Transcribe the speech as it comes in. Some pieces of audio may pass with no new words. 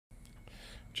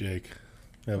Jake,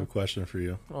 I have a question for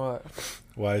you. What?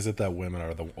 Why is it that women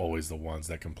are always the ones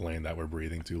that complain that we're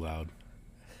breathing too loud?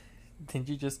 Didn't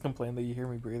you just complain that you hear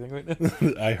me breathing right now?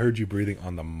 I heard you breathing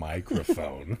on the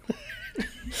microphone.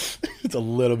 It's a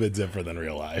little bit different than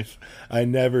real life. I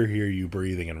never hear you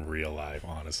breathing in real life,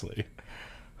 honestly.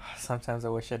 Sometimes I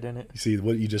wish I didn't. You see,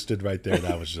 what you just did right there,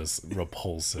 that was just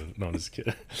repulsive. No, I'm just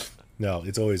kidding. No,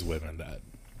 it's always women that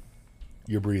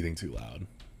you're breathing too loud.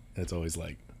 And it's always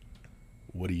like,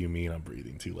 what do you mean I'm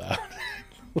breathing too loud?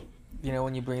 You know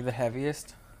when you breathe the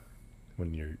heaviest?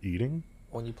 When you're eating?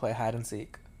 When you play hide and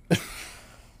seek.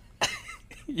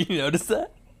 You notice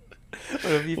that?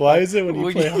 Why is it when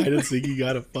you play hide and seek you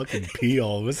gotta fucking pee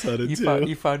all of a sudden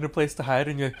you find a place to hide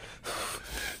and you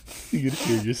can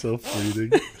hear yourself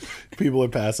breathing. People are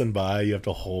passing by, you have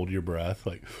to hold your breath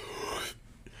like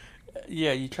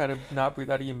yeah, you try to not breathe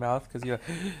out of your mouth because you're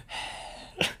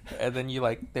and then you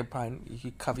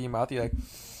cover your mouth, you're like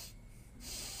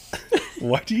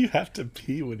why do you have to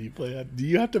pee when you play that? Do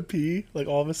you have to pee like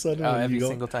all of a sudden? Every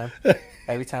single time.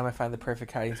 Every time I find the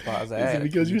perfect hiding spot, I was like, is it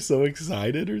because you're so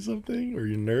excited or something? Or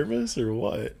you're nervous or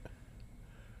what?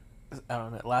 I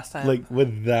don't know. Last time, like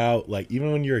without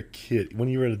even when you're a kid, when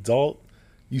you're an adult,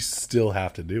 you still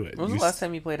have to do it. When was the last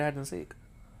time you played hide and seek?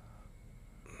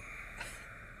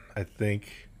 I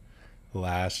think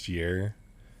literally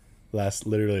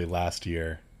last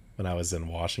year when I was in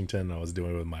Washington, I was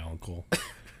doing it with my uncle.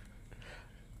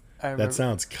 That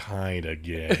sounds kind of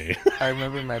gay. I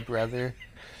remember my brother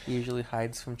usually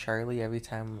hides from Charlie every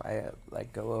time I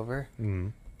go over. Mm-hmm.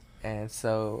 And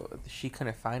so she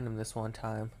couldn't find him this one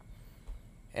time.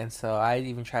 And so I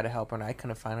even tried to help her and I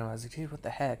couldn't find him. I was like, dude, what the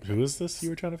heck? Who is this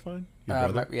you were trying to find? Your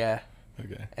brother? Yeah.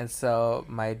 Okay. And so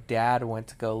my dad went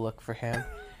to go look for him.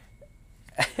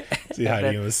 Is he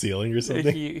hiding in the ceiling or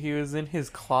something? He was in his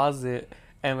closet.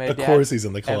 And of course he's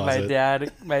in the closet.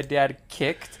 And my dad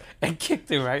kicked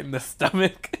him right in the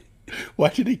stomach. Why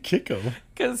did he kick him?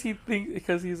 Because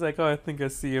he's like, oh, I think I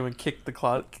see him, and kicked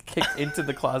into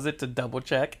the closet to double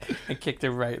check and kicked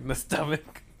him right in the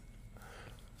stomach.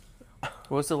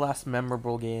 What was the last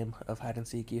memorable game of hide and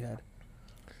seek you had?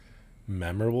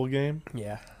 Memorable game?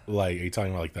 Yeah. Like, are you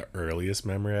talking about the earliest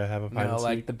memory I have of hide and seek? No,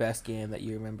 like the best game that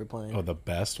you remember playing. Oh, the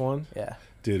best one? Yeah.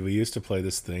 Dude, we used to play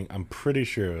this thing. I'm pretty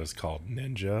sure it was called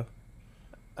Ninja.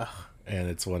 Ugh. And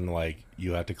it's when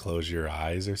you have to close your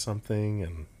eyes or something,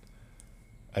 and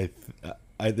I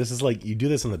this is you do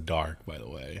this in the dark, by the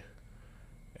way.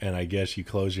 And I guess you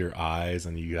close your eyes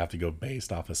and you have to go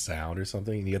based off a sound or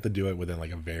something. And you have to do it within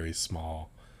a very small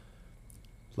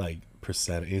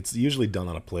percent. It's usually done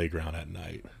on a playground at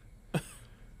night.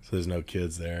 So there's no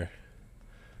kids there.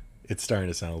 It's starting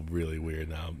to sound really weird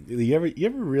now. You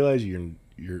ever realize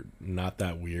you're not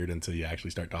that weird until you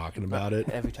actually start talking about it?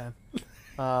 Every time.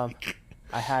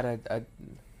 I had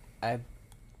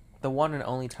the one and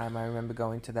only time I remember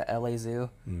going to the LA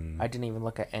Zoo. I didn't even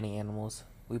look at any animals.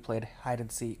 We played hide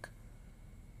and seek.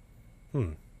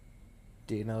 Dude,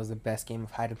 that was the best game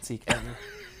of hide and seek ever.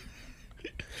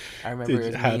 I remember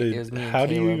it was me and how Caleb.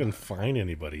 do you even find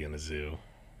anybody in a zoo?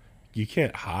 You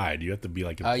can't hide. You have to be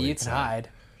in plain you can sight. hide.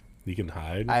 You can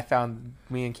hide?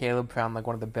 Me and Caleb found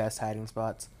one of the best hiding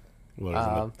spots. What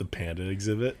was it, the panda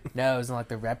exhibit? No, it was in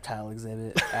the reptile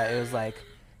exhibit. It was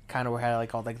kind of where I had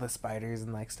all the spiders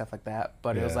and stuff like that.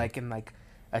 But it was in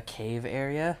a cave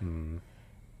area.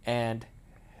 And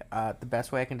the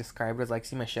best way I can describe it is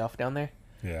see my shelf down there?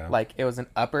 Yeah. It was an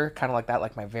upper, kind of like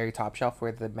that, my very top shelf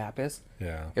where the map is.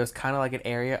 Yeah. It was kind of like an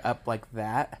area up like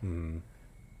that.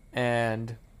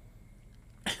 And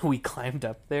we climbed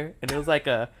up there. And it was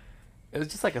it was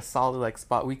just a solid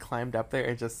spot. We climbed up there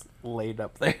and just laid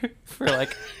up there for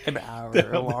an hour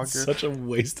or longer. Such a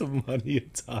waste of money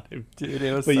and time. Dude,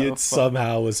 it was but so it fun.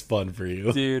 Somehow was fun for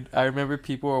you. Dude, I remember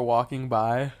people were walking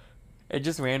by, and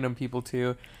just random people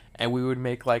too, and we would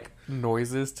make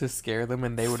noises to scare them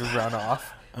and they would run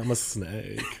off. I'm a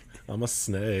snake. I'm a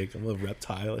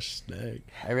reptile-ish snake.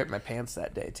 I ripped my pants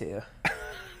that day too.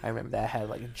 I remember that I had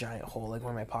a giant hole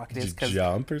where my pocket is. Did you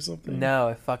jump or something? No,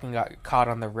 I fucking got caught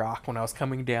on the rock when I was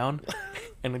coming down,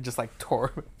 and it just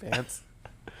tore my pants.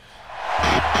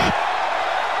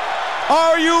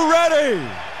 Are you ready?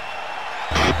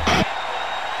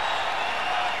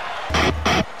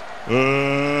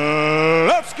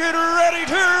 Let's get ready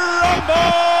to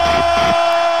rumble!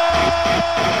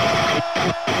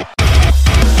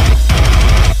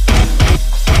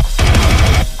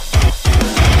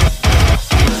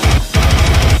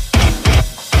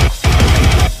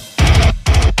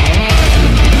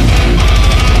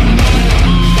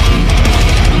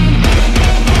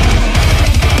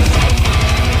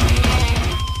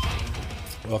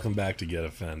 welcome back to Get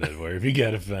Offended, where if you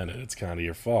get offended, it's kind of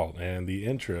your fault. And the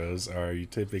intros are you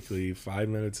typically 5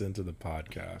 minutes into the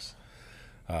podcast.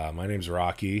 My name's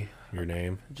Rocky. Your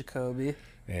name? Jakobe.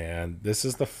 And this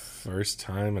is the first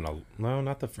time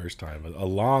not the first time, but a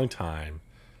long time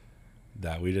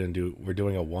that we're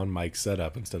doing a one mic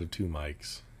setup instead of two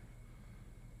mics.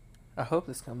 I hope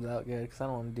this comes out good because I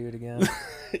don't want to do it again.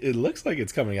 It looks like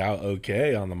it's coming out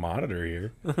okay on the monitor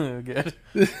here. Good.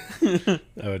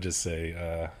 I would just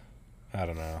say, I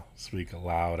don't know, speak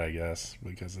loud, I guess,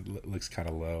 because it looks kind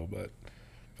of low, but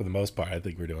for the most part, I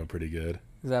think we're doing pretty good.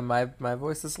 Is that my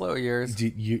voice is slow or yours?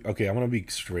 Okay, I'm going to be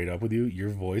straight up with you.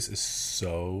 Your voice is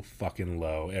so fucking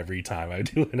low every time I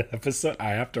do an episode. I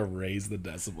have to raise the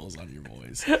decibels on your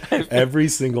voice every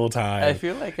single time. I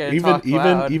feel like I talk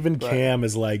loud. Even Cam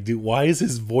is like, dude, why is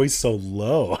his voice so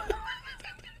low?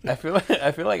 I feel like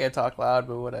I talk loud,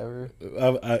 but whatever.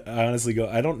 I honestly go,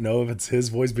 I don't know if it's his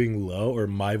voice being low or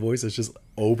my voice is just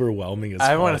overwhelming as fuck.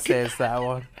 I want to say it's that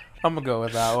one. I'm gonna go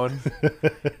with that one.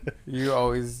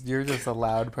 You're just a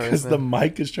loud person. Because the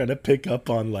mic is trying to pick up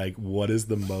on like what is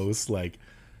the most like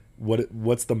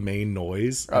what's the main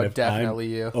noise. Oh,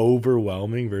 definitely you.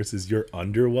 Overwhelming versus your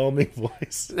underwhelming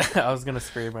voice. I was gonna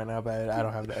scream right now, but I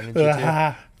don't have the energy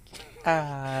to.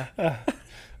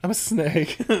 I'm a snake.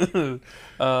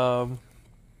 Fuck,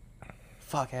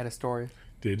 I had a story.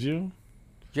 Did you?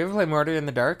 Did you ever play Murder in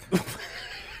the Dark?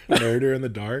 Murder in the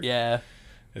Dark? Yeah.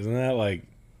 Isn't that like...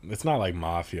 It's not like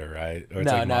Mafia, right? Or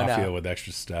it's No, like no, Mafia no. with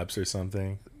extra steps or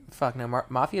something? Fuck, no.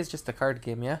 Mafia is just a card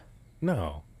game, yeah?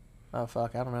 No. Oh,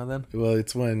 fuck, I don't know then. Well,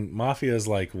 it's when... Mafia is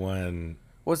like when...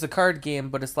 Well, it's a card game,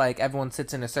 but it's like everyone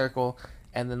sits in a circle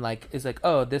and then like it's like,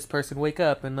 oh, this person wake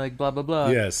up and like blah, blah, blah.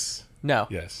 Yes. No.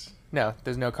 Yes. No,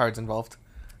 there's no cards involved.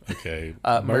 Okay.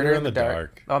 Murder in the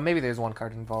Dark. Oh, maybe there's one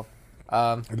card involved.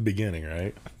 At the beginning,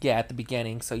 right? Yeah, at the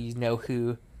beginning, so you know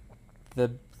who the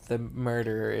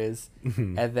murderer is,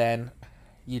 and then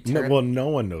you turn. No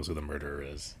one knows who the murderer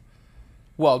is.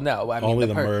 Well, no, I mean only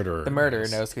the murderer. The murderer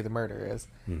knows who the murderer is,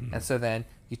 and so then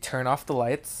you turn off the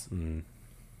lights, and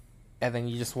then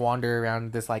you just wander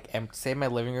around this like empty. Say my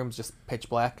living room's just pitch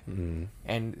black,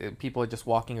 and people are just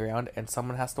walking around, and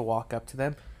someone has to walk up to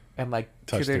them and like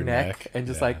touch to their neck and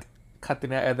just like cut the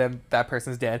neck, and then that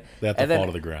person's dead. They have to fall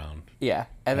to the ground. Yeah,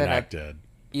 and then act dead.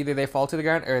 Either they fall to the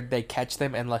ground or they catch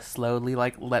them and like slowly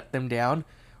like let them down.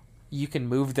 You can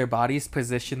move their bodies,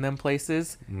 position them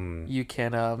places. You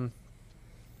can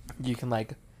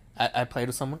like I played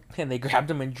with someone and they grabbed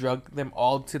them and dragged them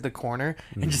all to the corner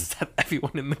and just set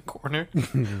everyone in the corner.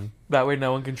 That way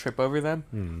no one can trip over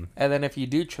them. And then if you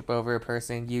do trip over a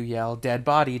person, you yell dead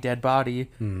body,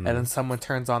 and then someone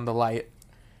turns on the light.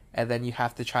 And then you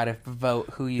have to try to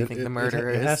vote who you think the murderer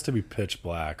is. It has to be pitch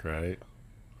black, right?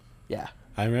 Yeah.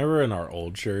 I remember in our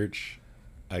old church,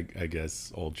 I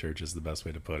guess old church is the best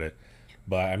way to put it,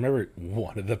 but I remember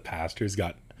one of the pastors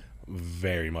got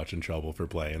very much in trouble for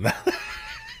playing that.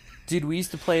 Dude, we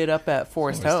used to play it up at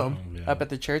Forest Home, yeah. up at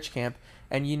the church camp,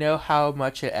 and you know how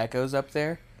much it echoes up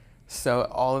there? So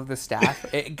all of the staff,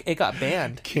 it got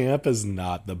banned. Camp is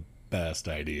not the best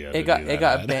idea. It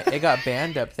got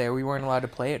banned up there. We weren't allowed to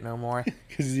play it no more.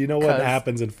 Because you know what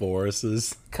happens in forests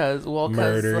is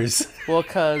murders.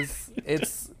 Because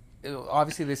it's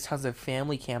obviously there's tons of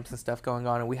family camps and stuff going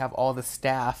on, and we have all the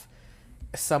staff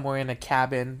somewhere in a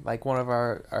cabin, like one of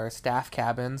our staff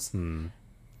cabins, and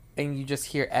you just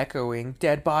hear echoing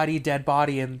dead body,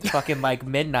 and fucking like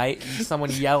midnight, and someone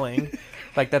yelling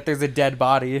like that there's a dead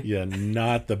body. Yeah,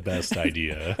 not the best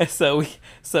idea. so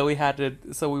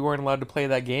we weren't allowed to play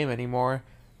that game anymore.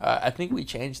 I think we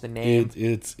changed the name.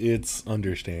 It's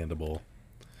understandable.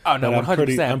 Oh no,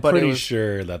 100%. I'm pretty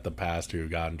sure that the pastor who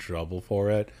got in trouble for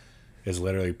it is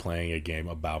literally playing a game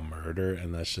about murder,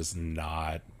 and that's just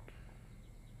not.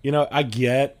 You know, I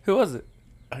get. Who was it?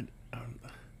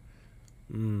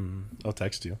 I'll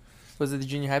text you. Was it the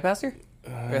junior high pastor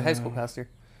or the high school pastor?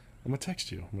 I'm gonna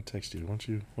text you. Why don't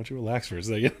you relax for a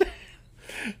second?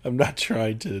 I'm not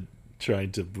trying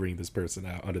to bring this person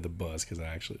out under the bus because I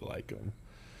actually like him.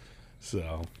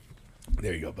 So,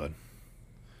 there you go, bud.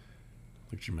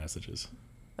 Look at your messages.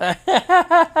 Does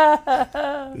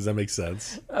that make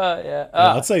sense? Yeah.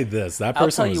 I'll say this. That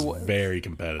person was very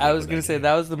competitive. I was going to say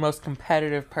that was the most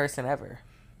competitive person ever.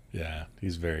 Yeah,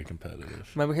 he's very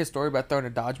competitive. Remember his story about throwing a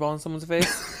dodgeball in someone's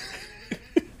face?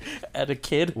 At a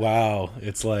kid? Wow.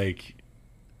 It's like,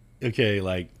 okay,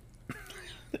 like,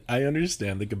 I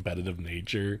understand the competitive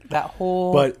nature.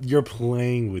 But you're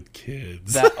playing with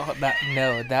kids.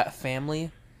 That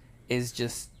family is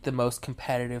just the most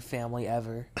competitive family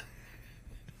ever.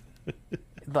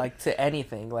 Like, to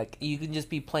anything. Like, you can just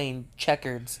be playing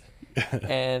checkers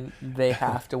and they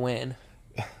have to win.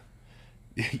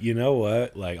 You know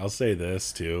what? Like, I'll say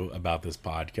this too about this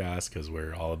podcast, because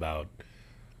we're all about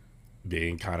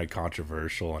being kind of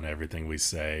controversial in everything we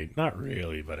say. Not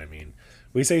really, but I mean,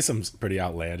 we say some pretty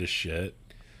outlandish shit.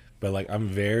 But like, I'm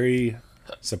very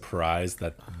surprised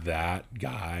that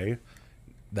guy,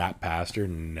 that pastor,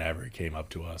 never came up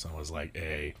to us and was like,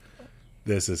 "Hey,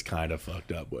 this is kind of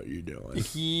fucked up what you're doing."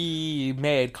 He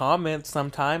made comments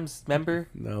sometimes. Remember?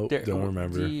 No, don't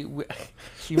remember. You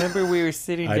remember we were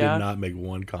sitting down? I did not make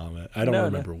one comment. I don't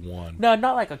remember one. No,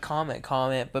 not like a comment,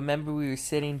 but remember we were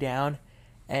sitting down,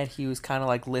 and he was kind of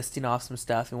like listing off some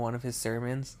stuff in one of his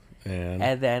sermons,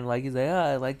 and then like he's like,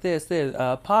 "Oh, like this,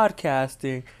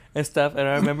 podcasting and stuff," and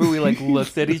I remember we like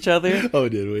looked at each other. Oh,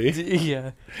 did we?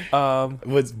 Yeah.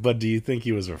 But do you think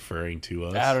he was referring to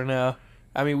us? I don't know.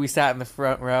 I mean, we sat in the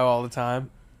front row all the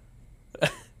time. I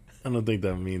don't think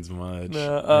that means much.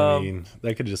 No, I mean,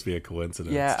 that could just be a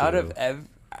coincidence. Yeah,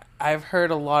 I've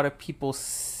heard a lot of people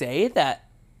say that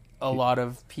a lot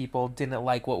of people didn't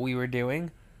like what we were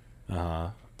doing.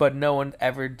 But no one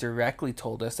ever directly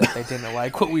told us that they didn't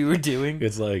like what we were doing.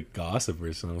 It's like gossip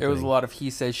or something. There was a lot of he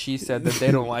said, she said that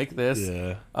they don't like this.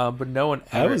 Yeah. But no one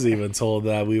ever... I was even told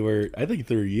that I think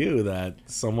through you, that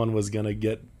someone was going to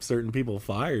get certain people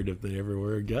fired if they ever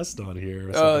were a guest on here.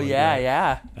 Or something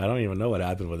yeah. I don't even know what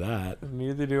happened with that.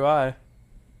 Neither do I.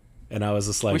 And I was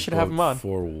just like... We should have them on.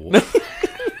 For what?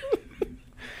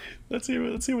 Let's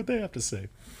see what they have to say.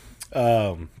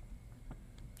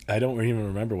 I don't even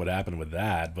remember what happened with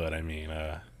that, but I mean,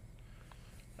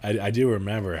 I do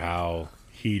remember how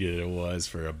heated it was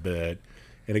for a bit,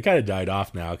 and it kind of died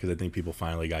off now because I think people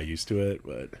finally got used to it.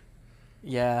 But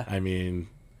yeah, I mean,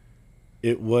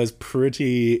 it was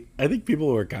pretty. I think people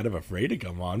were kind of afraid to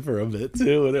come on for a bit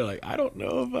too, and they're like, "I don't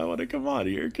know if I want to come on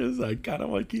here because I kind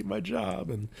of want to keep my job."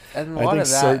 And a I lot think of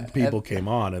that, certain people came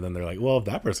on, and then they're like, "Well, if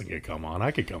that person could come on,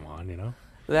 I could come on," you know.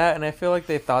 That, and I feel like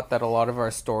they thought that a lot of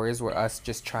our stories were us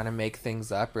just trying to make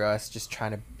things up or us just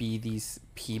trying to be these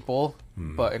people.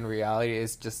 But in reality,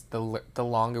 it's just the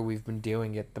longer we've been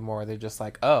doing it, the more they're just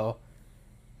like, oh,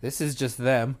 this is just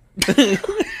them.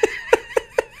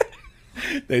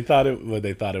 They thought it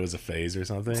was a phase or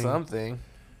something. Something.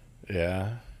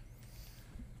 Yeah.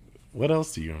 What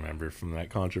else do you remember from that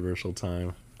controversial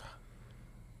time?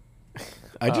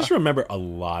 I just remember a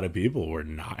lot of people were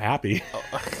not happy.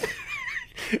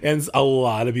 And a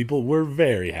lot of people were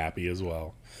very happy as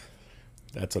well.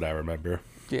 That's what I remember.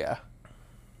 Yeah.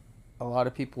 A lot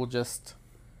of people just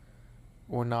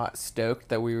were not stoked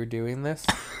that we were doing this.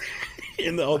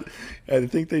 I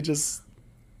think they just...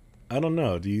 I don't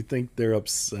know. Do you think they're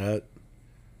upset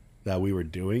that we were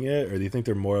doing it? Or do you think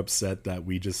they're more upset that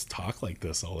we just talk like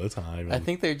this all the time? I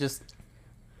think they're just...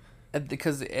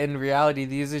 Because in reality,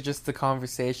 these are just the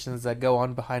conversations that go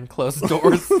on behind closed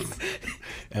doors.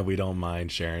 And we don't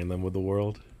mind sharing them with the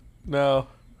world? No.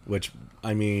 Which,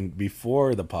 I mean,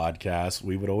 before the podcast,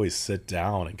 we would always sit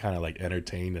down and kind of like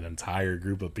entertain an entire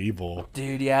group of people.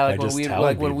 Dude, yeah,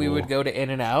 when we would go to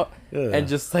In-N-Out and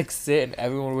just like sit, and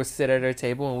everyone would sit at our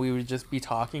table and we would just be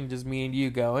talking, just me and you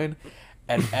going,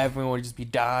 and everyone would just be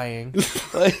dying.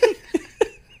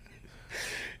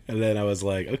 And then I was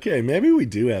like, okay, maybe we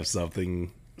do have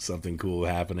something cool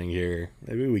happening here.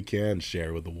 Maybe we can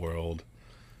share with the world.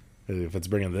 If it's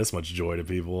bringing this much joy to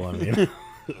people, I mean,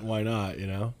 why not, you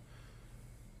know?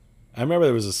 I remember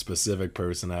there was a specific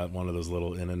person at one of those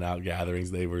little In-N-Out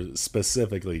gatherings. They were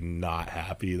specifically not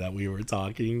happy that we were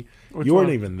talking. You weren't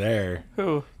even there.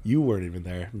 Who? You weren't even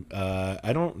there.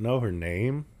 I don't know her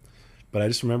name, but I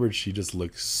just remembered she just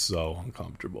looked so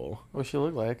uncomfortable. What she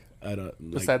look like? I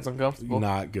don't. Besides uncomfortable?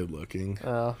 Not good looking.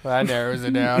 Oh, that narrows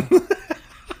it down.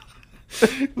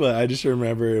 But I just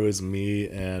remember it was me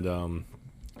and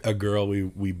a girl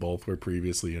we both were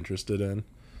previously interested in,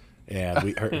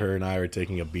 and her and I were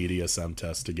taking a BDSM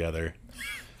test together,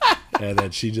 and then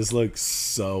she just looked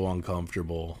so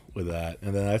uncomfortable with that,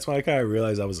 and then that's when I kind of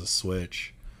realized I was a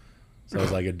switch, so I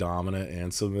was like a dominant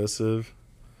and submissive,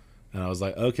 and I was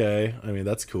like, okay, I mean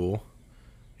that's cool,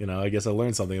 you know, I guess I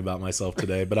learned something about myself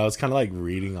today, but I was kind of like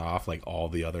reading off like all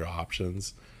the other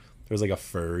options. There was like a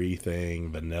furry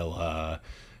thing, vanilla,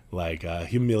 like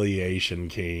humiliation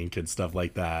kink and stuff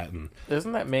like that. And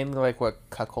isn't that mainly like what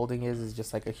cuckolding is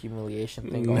just like a humiliation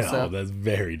thing? No, also? That's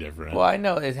very different. Well, I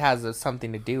know it has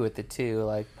something to do with it too,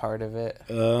 like part of it.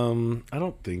 I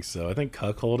don't think so. I think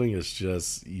cuckolding is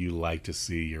just you like to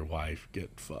see your wife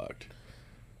get fucked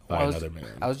by another man.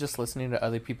 I was just listening to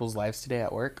other people's lives today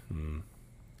at work,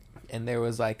 and there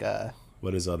was like a...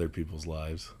 What is other people's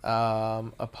lives?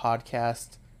 A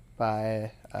podcast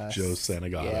by Joe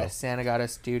Santagato. Yeah, Santagato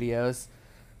Studios,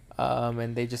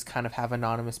 And they just kind of have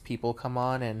anonymous people come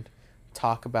on and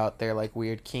talk about their like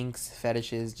weird kinks,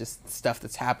 fetishes, just stuff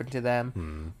that's happened to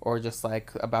them, or just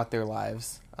like about their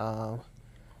lives. So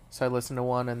I listened to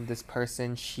one, and this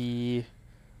person,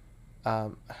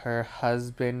 her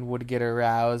husband would get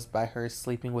aroused by her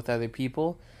sleeping with other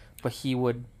people, but he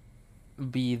would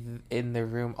be in the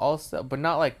room also, but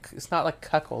not like, it's not like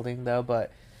cuckolding though,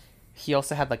 but he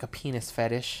also had like a penis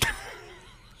fetish.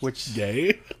 Which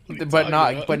gay, but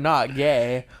not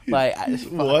gay. Like what? Yeah,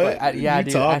 what are you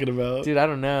dude. Talking about, dude, I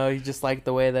don't know. He just liked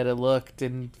the way that it looked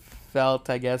and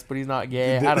felt, I guess. But he's not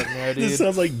gay. I don't know, dude. This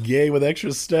sounds like gay with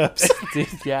extra steps. Dude,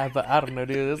 yeah, but I don't know,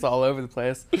 dude. It's all over the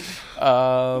place.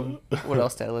 What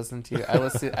else did I listen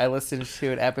to? I listened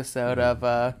to an episode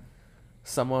of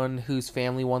someone whose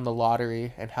family won the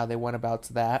lottery and how they went about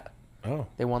that. Oh,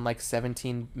 they won like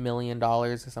 $17 million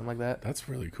or something like that. That's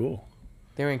really cool.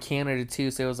 They were in Canada too,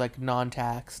 so it was like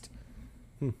non-taxed.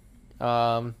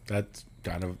 That's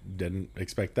kind of didn't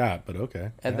expect that, but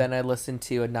okay. And then I listened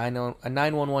to a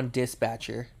 911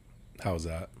 dispatcher. How was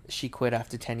that? She quit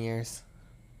after 10 years.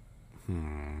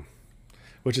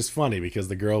 Which is funny because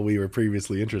the girl we were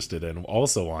previously interested in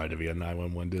also wanted to be a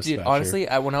 911 dispatcher. Dude, honestly,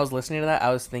 when I was listening to that,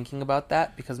 I was thinking about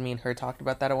that because me and her talked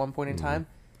about that at one point in time.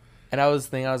 And I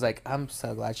was like, I'm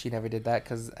so glad she never did that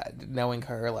because knowing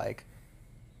her, like,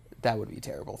 that would be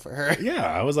terrible for her. Yeah,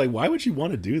 I was like, why would she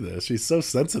want to do this? She's so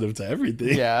sensitive to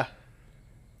everything. Yeah.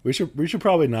 We should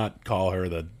probably not call her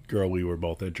the girl we were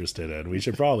both interested in. We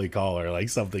should probably call her like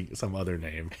some other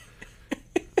name.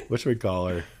 What should we call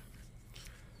her?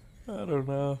 I don't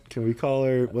know. Can we call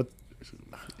her what?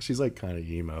 She's like kind of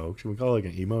emo. Should we call her like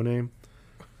an emo name?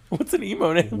 What's an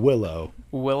emo name? Willow.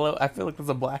 Willow? I feel like that's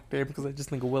a black name because I just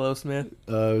think of Willow Smith.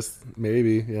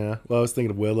 Maybe, yeah. Well, I was thinking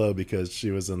of Willow because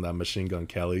she was in that Machine Gun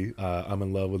Kelly, I'm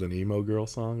in love with an emo girl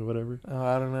song or whatever. Oh,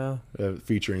 I don't know.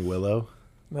 Featuring Willow.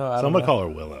 No, I don't know. So I'm going to call her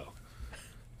Willow.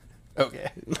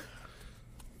 Okay.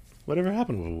 Whatever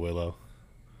happened with Willow?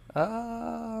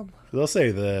 They'll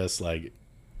say this, like,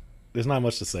 there's not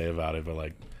much to say about it, but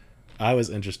like, I was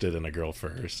interested in a girl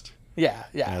first. Yeah.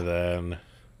 And then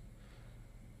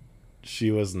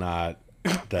she was not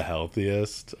the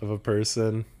healthiest of a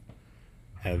person.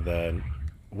 And then,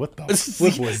 what the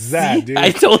flip was that, dude?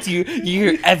 I told you, you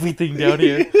hear everything down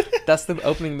here. That's them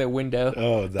opening their window.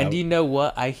 Oh, and do you know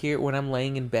what I hear when I'm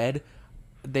laying in bed?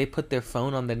 They put their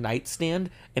phone on the nightstand,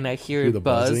 and I hear it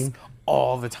buzz buzzing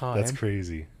all the time. That's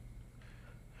crazy.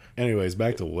 Anyways,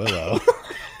 back to Willow.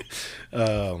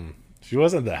 She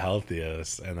wasn't the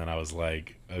healthiest, and then I was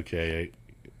like, okay,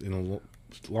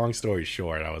 long story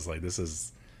short, I was like, this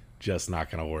is just not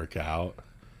gonna work out.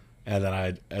 And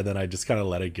then I just kind of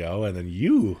let it go, and then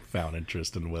you found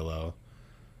interest in Willow.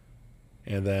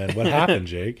 And then what happened,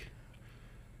 Jake?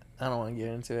 I don't want to get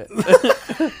into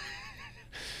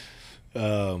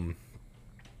it.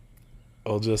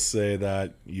 I'll just say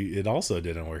that it also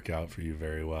didn't work out for you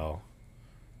very well.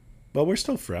 But we're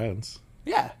still friends.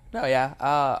 Yeah. No, yeah.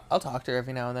 I'll talk to her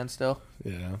every now and then still.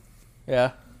 Yeah.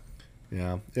 Yeah.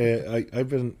 Yeah. I've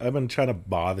been trying to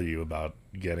bother you about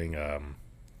getting a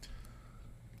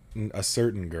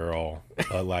certain girl.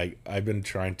 Like, I've been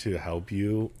trying to help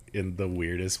you in the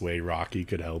weirdest way Rocky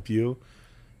could help you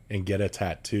and get a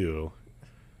tattoo.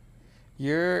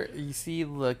 You're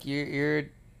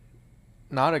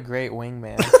not a great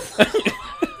wingman.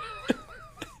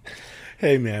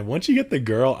 Hey man, once you get the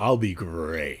girl, I'll be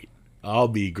great. I'll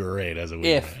be great as a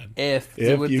wingman. If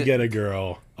you get a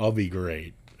girl, I'll be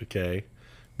great. Okay.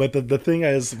 But the thing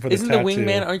is, for the isn't tattoo, the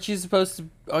wingman? Aren't you supposed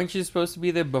to be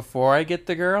there before I get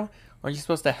the girl? Aren't you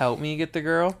supposed to help me get the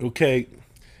girl? Okay,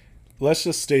 let's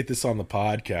just state this on the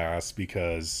podcast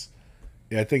because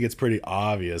I think it's pretty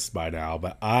obvious by now.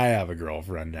 But I have a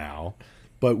girlfriend now.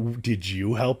 But did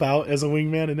you help out as a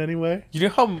wingman in any way? You know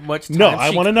how much time? No,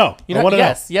 I want to know.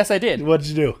 Yes, I did. What did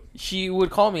you do? She would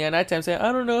call me at nighttime saying,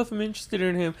 "I don't know if I'm interested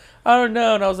in him. I don't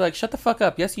know." And I was like, "Shut the fuck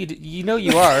up. Yes, you know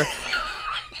you are."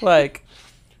 Like.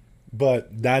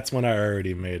 But that's when I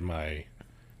already made my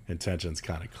intentions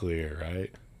kind of clear,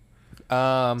 right?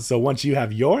 So once you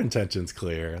have your intentions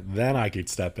clear, then I could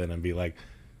step in and be like,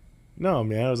 "No,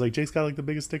 man." I was like, "Jake's got like the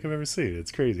biggest dick I've ever seen.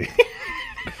 It's crazy."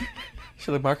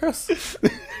 Should like Marcos?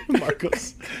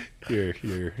 Marcos. You're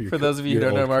For those of you who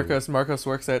don't know Marcos, Marcos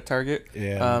works at Target.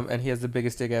 Yeah. And he has the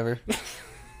biggest dick ever.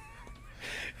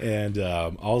 And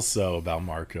also about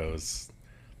Marcos,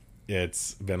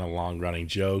 it's been a long-running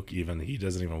joke. Even he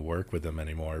doesn't even work with them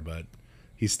anymore, but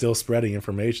he's still spreading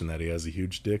information that he has a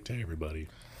huge dick to everybody.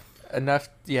 Enough,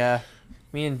 yeah.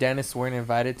 Me and Dennis weren't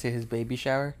invited to his baby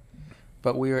shower,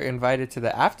 but we were invited to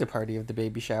the after party of the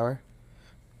baby shower.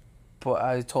 But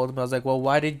I told him, I was like, well,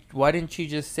 why didn't you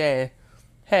just say,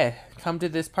 hey, come to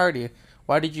this party?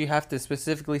 Why did you have to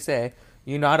specifically say,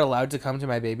 you're not allowed to come to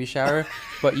my baby shower,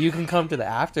 but you can come to the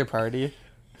after party?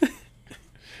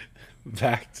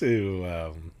 Back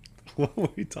to, what were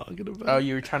we talking about? Oh,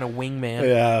 you were trying to wingman.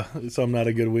 Yeah, so I'm not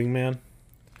a good wingman.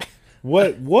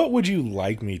 What would you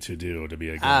like me to do to be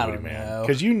a good wingman?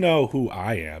 Because you know who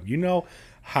I am. You know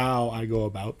how I go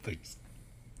about things.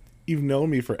 You've known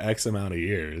me for X amount of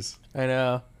years. I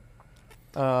know.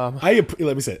 Let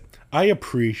me say it. I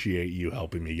appreciate you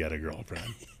helping me get a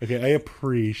girlfriend. Okay, I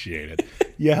appreciate it.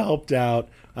 You helped out.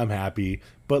 I'm happy.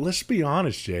 But let's be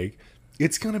honest, Jake.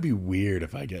 It's gonna be weird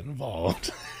if I get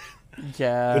involved.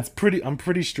 Yeah. I'm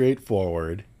pretty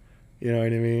straightforward. You know what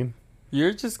I mean?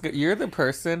 You're the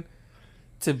person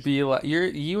to be like,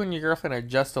 you and your girlfriend are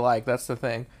just alike. That's the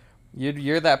thing.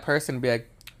 You're that person to be like,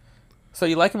 so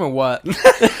you like him or what?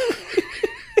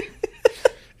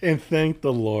 And thank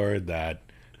the Lord that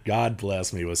God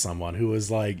blessed me with someone who was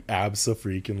like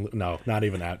abso-freaking... No, not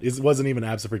even... It wasn't even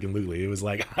abso-freaking-lutely. It was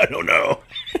like, I don't know.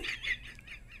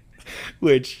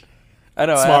 Which... I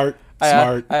know. Smart. I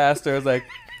asked her, I was like,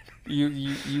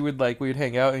 you would like, we'd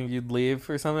hang out and you'd leave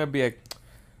or something. I'd be like,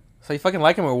 so you fucking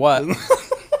like him or what?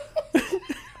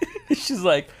 She's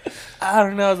like, I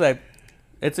don't know. I was like,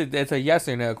 it's a yes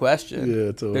or no question. Yeah,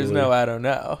 totally. There's no I don't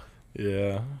know.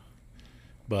 Yeah.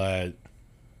 But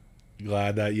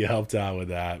glad that you helped out with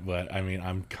that. But I mean,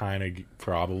 I'm kind of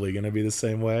probably going to be the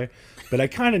same way. But I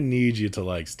kind of need you to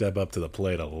like step up to the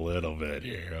plate a little bit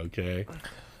here, okay?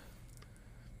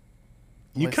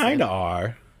 You kind of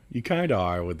are. You kind of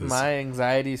are with this. My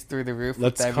anxiety's through the roof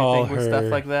Let's with everything call with stuff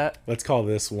like that. Let's call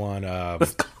this one. I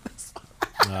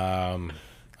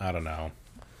don't know.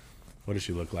 What does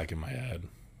she look like in my head?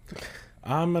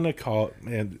 I'm gonna call.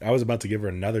 And I was about to give her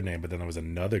another name, but then there was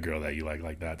another girl that you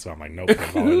like that. So I'm like, nope, I'm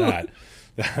calling that.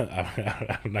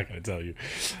 I'm not gonna tell you.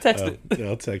 Text it.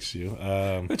 I'll text you.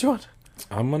 Which one?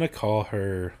 I'm gonna call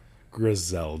her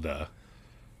Griselda.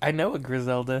 I know a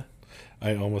Griselda.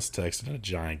 I almost texted a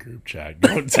giant group chat.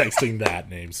 Don't texting that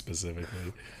name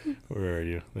specifically. Where are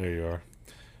you? There you are.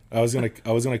 I was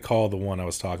gonna call the one I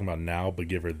was talking about now, but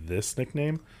give her this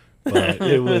nickname. But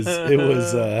it was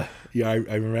yeah. I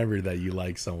remember that you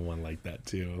like someone like that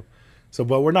too. So,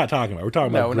 but we're not talking about. We're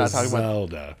talking about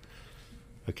Griselda.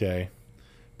 Okay,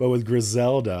 but with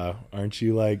Griselda, aren't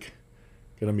you like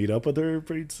gonna meet up with her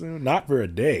pretty soon? Not for a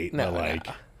date, but like.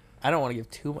 No. I don't want to give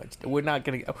too much. We're not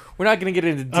gonna get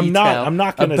into detail. I'm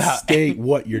not gonna state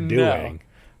what you're doing. No.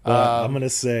 But I'm gonna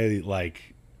say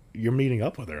like you're meeting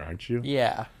up with her, aren't you?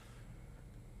 Yeah.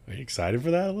 Are you excited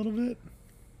for that a little bit?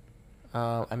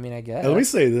 I mean, I guess. Let me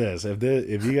say this: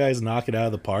 if you guys knock it out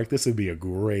of the park, this would be a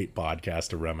great podcast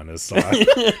to reminisce on.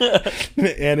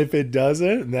 And if it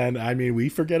doesn't, then I mean, we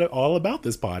forget all about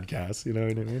this podcast. You know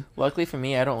what I mean? Luckily for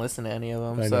me, I don't listen to any of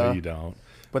them. I know you don't.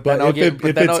 But then I'll get.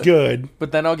 If it's good.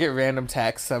 But then I'll get random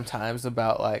texts sometimes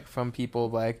about like from people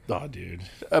like. Oh, dude.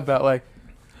 About like,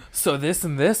 so this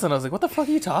and this, and I was like, what the fuck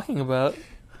are you talking about?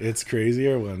 It's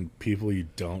crazier when people you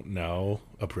don't know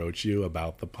approach you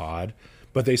about the pod,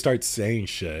 but they start saying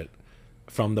shit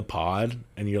from the pod,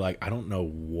 and you're like, I don't know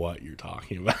what you're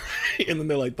talking about. And then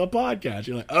they're like, the podcast.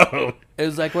 You're like, oh. It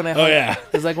was like when I.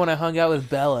 It was like when I hung out with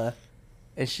Bella.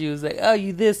 And she was like, oh,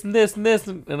 you this and this and this.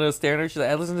 And I was staring at her. She's like,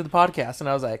 I listened to the podcast. And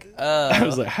I was like, I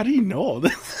was like, how do you know all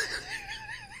this?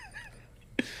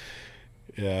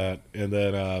 Yeah. And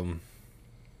then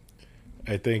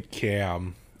I think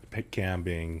Cam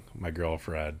being my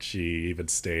girlfriend, she even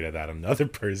stated that another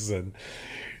person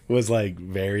was like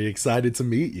very excited to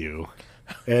meet you.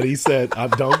 And he said,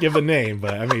 don't give a name,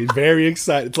 but I mean, very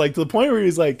excited. It's like to the point where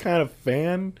he's like kind of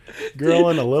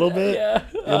fangirling a little bit,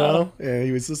 you know? And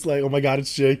he was just like, oh my God,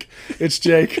 it's Jake. It's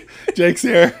Jake. Jake's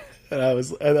here. And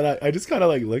then I just kind of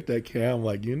like looked at Cam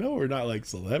like, you know, we're not like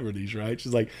celebrities, right?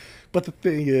 She's like, but the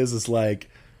thing is like,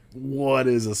 what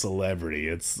is a celebrity?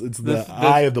 It's the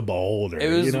eye of the beholder.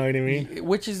 You know what I mean?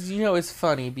 Which is, you know, it's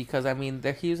funny because I mean,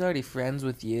 he was already friends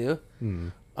with you.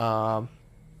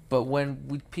 But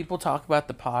when people talk about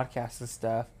the podcast and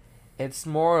stuff, it's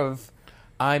more of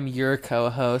I'm your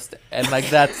co-host and like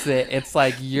that's it. It's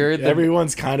like you're the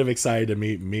everyone's kind of excited to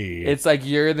meet me. It's like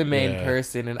you're the main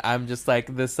person and I'm just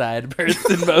like the side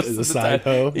person most of the side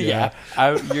time. hoe? Yeah.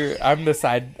 I'm the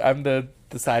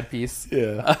side piece.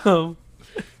 Yeah.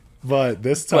 But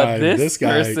this time, this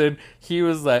guy, person, he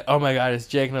was like, "Oh my God, it's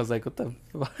Jake," and I was like, "What the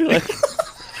fuck?" Like,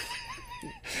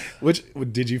 which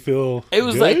did you feel? It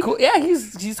was good? like, cool. Yeah,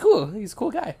 he's cool. He's a cool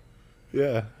guy.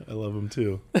 Yeah, I love him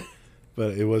too.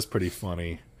 But it was pretty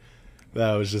funny.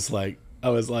 That was just like, I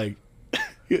was like,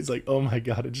 He was like, "Oh my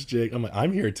god, it's Jake." I'm like,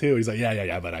 "I'm here too." He's like,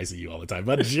 "Yeah, but I see you all the time."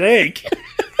 But Jake,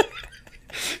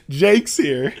 Jake's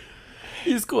here.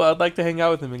 He's cool. I'd like to hang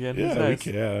out with him again. He's Yeah, nice.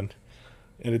 we can.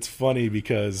 And it's funny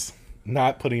because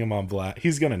not putting him on blast,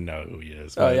 he's gonna know who he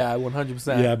is. Oh but- yeah,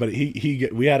 100%. yeah.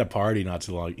 But we had a party not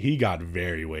too long. He got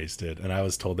very wasted, and I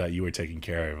was told that you were taking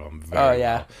care of him. Very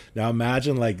yeah. well. Now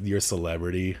imagine like your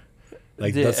celebrity,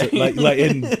 like Yeah. that's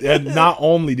and not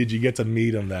only did you get to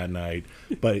meet him that night,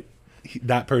 but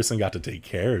that person got to take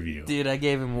care of you. Dude, I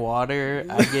gave him water.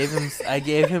 I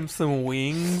gave him some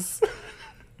wings.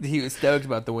 He was stoked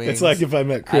about the wings. It's like if I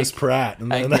met Chris Pratt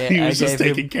and then he was just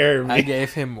taking care of me. I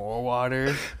gave him more water.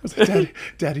 I was like,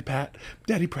 Daddy Pratt.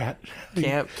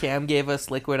 Cam gave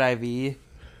us liquid IV,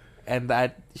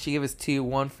 and she gave us 2,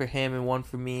 one for him and one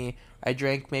for me. I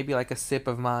drank maybe like a sip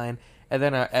of mine, and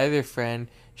then our other friend,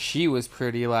 she was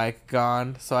pretty like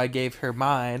gone, so I gave her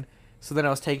mine. So then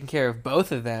I was taking care of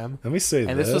both of them. Let me say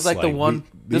and this was like the one.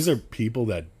 These are people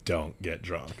that don't get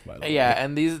drunk. By the way. Yeah,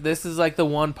 and this is like the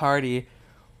one party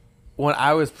when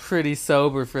I was pretty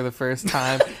sober for the first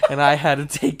time, and I had to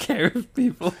take care of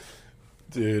people.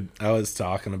 Dude, I was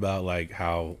talking about like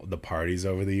how the parties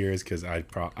over the years, because I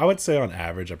would say on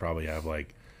average I probably have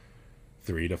like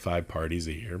 3 to 5 parties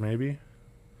a year, maybe,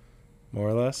 more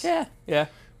or less. Yeah.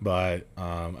 But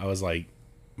I was like,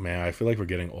 man, I feel like we're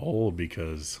getting old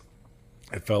because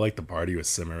I felt like the party was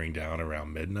simmering down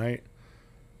around midnight.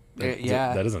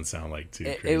 Yeah. That doesn't sound like too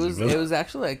crazy. It was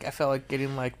actually like I felt like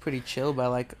getting like pretty chill by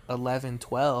like 11,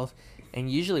 12,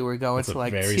 and usually we're going That's to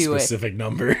like a very 2 specific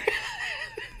number.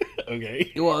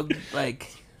 Okay. Well,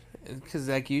 like, because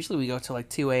like usually we go to like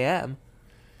 2 a.m.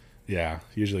 Yeah,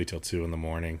 usually till 2 in the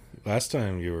morning. Last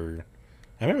time I remember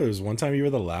there was one time you were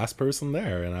the last person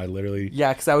there, and I literally.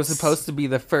 Yeah, because I was supposed to be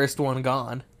the first one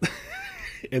gone.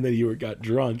 And then you got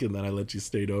drunk, and then I let you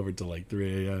stay over till like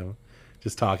 3 a.m.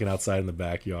 just talking outside in the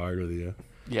backyard with you.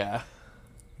 Yeah.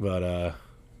 But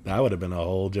that would have been a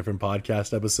whole different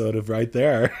podcast episode of right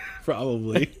there,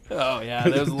 probably. Oh yeah,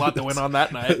 there was a lot that went on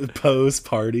that night. Post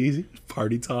party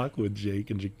talk with Jake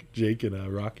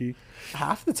and Rocky.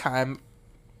 Half the time,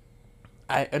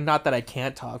 not that I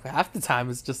can't talk, but half the time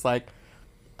it's just like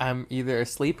I'm either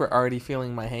asleep or already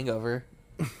feeling my hangover.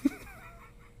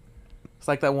 It's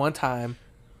like that one time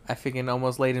I freaking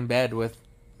almost laid in bed with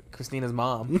Christina's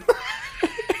mom.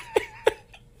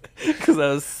 Because I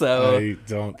was so... I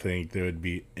don't think there would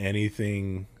be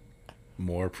anything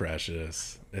more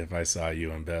precious if I saw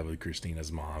you in bed with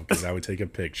Christina's mom, because I would take a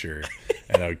picture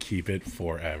and I would keep it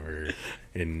forever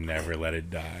and never let it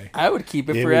die. I would keep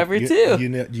it forever too.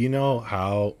 You know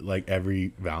how like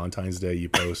every Valentine's Day you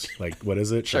post like, what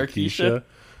is it? Sharkeisha?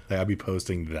 Like, I'd be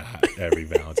posting that every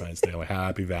Valentine's Day. Like,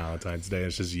 happy Valentine's Day.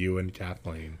 It's just you and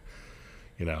Kathleen,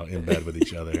 in bed with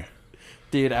each other.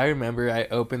 Dude, I remember I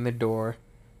opened the door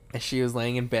and she was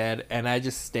laying in bed and I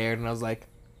just stared and I was like,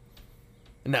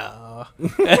 no. And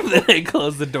then I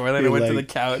closed the door and then I went to the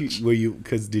couch.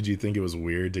 Did you think it was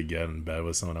weird to get in bed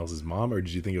with someone else's mom, or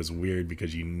did you think it was weird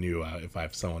because you knew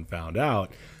if someone found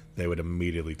out, they would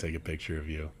immediately take a picture of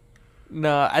you?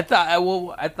 No, I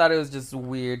thought it was just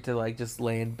weird to like just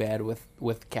lay in bed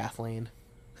with Kathleen.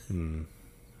 I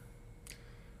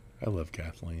love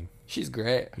Kathleen. She's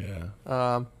great.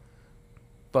 Yeah.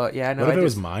 But yeah, no. What if it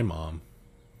was my mom?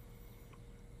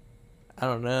 I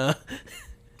don't know.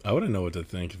 I wouldn't know what to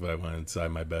think if I went inside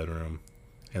my bedroom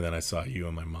and then I saw you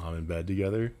and my mom in bed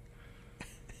together.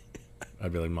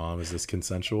 I'd be like, Mom, is this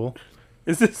consensual?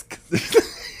 Is this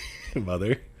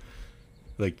Mother?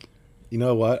 Like, you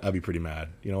know what? I'd be pretty mad.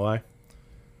 You know why?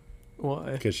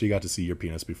 Why? Because she got to see your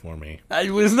penis before me. I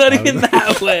was not even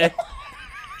that way.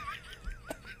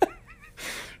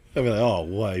 I'd be like, oh,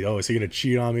 what? Oh, is he going to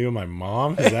cheat on me with my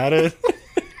mom? Is that it?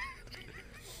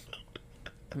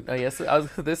 Oh, yes.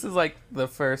 This is like the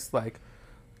first, like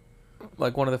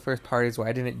one of the first parties where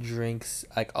I didn't drink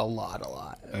like a lot.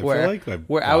 I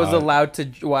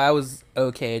was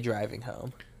okay driving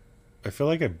home. I feel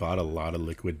like I bought a lot of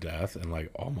Liquid Death and like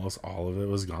almost all of it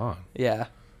was gone. Yeah.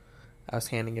 I was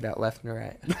handing it out left and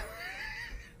right.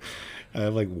 I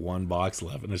have like one box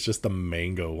left and it's just the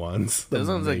mango ones. Those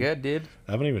ones are good, dude.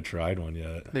 I haven't even tried one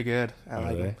yet. They're good. I Are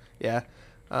like they? them.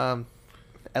 Yeah.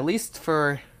 At least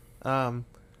for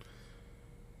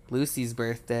Lucy's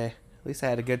birthday. At least I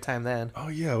had a good time then. Oh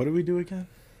yeah, what did we do again?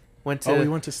 We went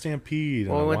to Stampede.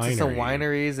 Well, and we a went to some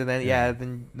winery. wineries and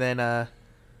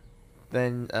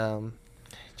then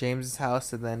James's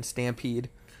house and then Stampede.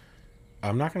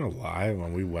 I'm not gonna lie,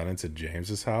 when we went into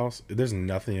James's house, there's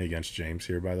nothing against James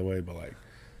here, by the way, but like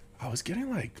I was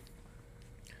getting like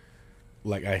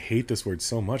I hate this word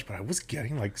so much, but I was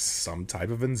getting like some type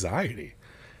of anxiety.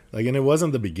 Like, and it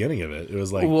wasn't the beginning of it. It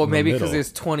was like, well, maybe because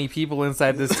there's 20 people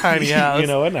inside this tiny house. You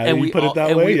know what? Now and you we put all, it that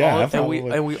and way, we yeah.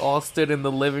 all, and we all stood in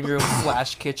the living room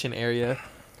 / kitchen area.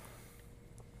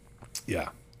 Yeah,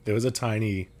 it was a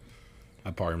tiny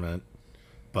apartment,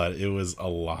 but it was a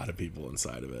lot of people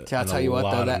inside of it. I'll tell you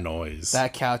what, though, that noise.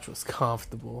 That couch was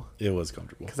comfortable. It was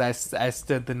comfortable Because I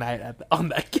stood the night on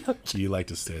that couch. You like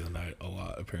to stay the night a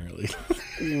lot, apparently.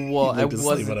 Well, you like to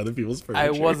sleep on other people's furniture. I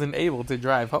wasn't able to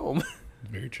drive home.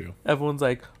 Very true. Everyone's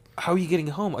like, "How are you getting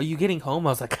home? Are you getting home?"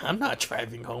 I was like, "I'm not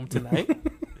driving home tonight."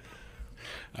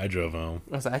 I drove home.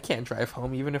 I was like, "I can't drive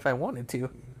home even if I wanted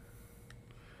to."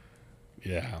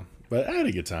 Yeah, but I had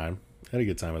a good time. I had a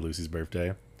good time at Lucy's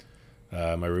birthday.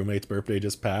 My roommate's birthday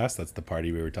just passed. That's the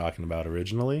party we were talking about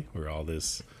originally, where all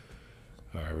this,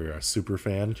 our super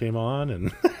fan came on,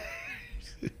 and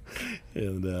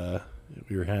and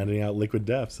we were handing out liquid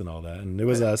deaths and all that. And it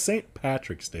was a St.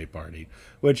 Patrick's Day party,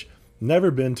 which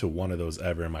never been to one of those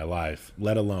ever in my life,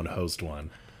 let alone host one.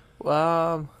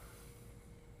 I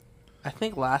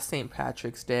think last St.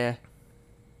 Patrick's Day,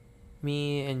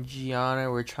 me and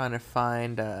Gianna were trying to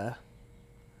find. I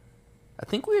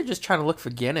think we were just trying to look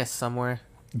for Guinness somewhere.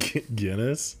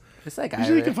 Guinness? It's like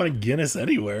Usually you can find Guinness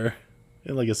anywhere.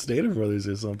 In like a Stater Brothers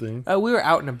or something. We were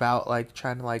out and about, like,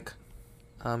 trying to, like,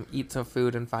 eat some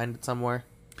food and find it somewhere.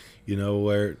 You know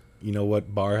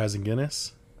what bar has a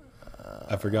Guinness?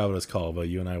 I forgot what it's called, but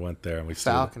you and I went there and we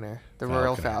Falconer. The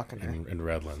Royal Falconer. In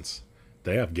Redlands.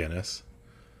 They have Guinness.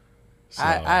 So,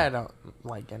 I don't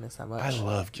like Guinness that much. I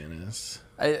love Guinness.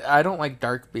 I don't like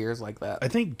dark beers like that. I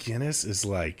think Guinness is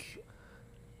like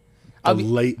the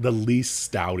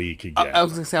least stouty you could get. I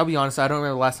was going to say, I'll be honest, I don't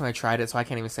remember the last time I tried it, so I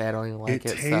can't even say I don't even like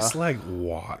it. It tastes like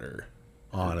water,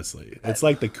 honestly. It's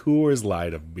like the Coors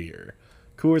Light of beer.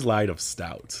 Coors Light of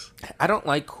stouts. I don't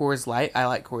like Coors Light. I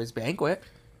like Coors Banquet.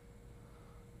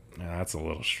 Now, that's a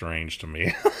little strange to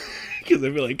me. Because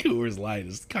I feel like Coors Light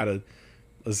is kind of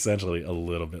essentially a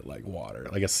little bit like water,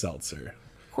 like a seltzer.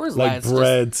 Coors like Light's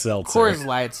bread seltzer. Coors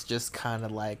Light's just kind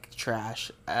of like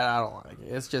trash. I don't like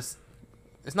it.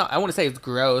 It's not. I want to say it's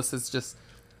gross. It's just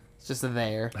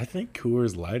there. I think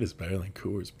Coors Light is better than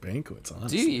Coors Banquets.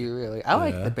 Honestly, do you really? I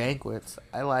like the banquets.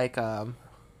 I like it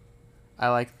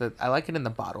in the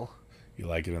bottle. You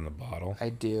like it in the bottle? I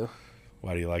do.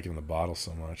 Why do you like it in the bottle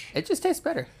so much? It just tastes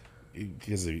better.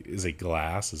 Is it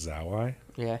glass? Is that why?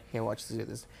 Yeah. Here, watch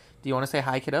this. Do you want to say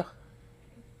hi, kiddo?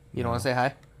 You don't want to say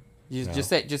hi?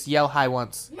 Just yell hi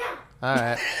once. No. All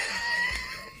right.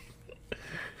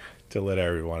 To let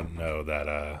everyone know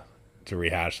that to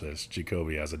rehash this,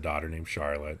 Jakobe has a daughter named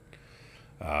Charlotte.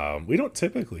 We don't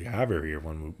typically have her here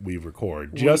when we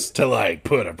record, just to like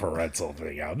put a parental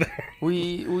thing out there.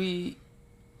 We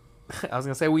I was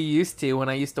gonna say we used to when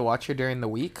I used to watch her during the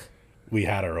week. We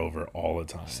had her over all the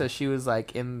time. So she was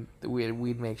like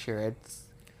we'd make sure it's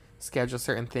schedule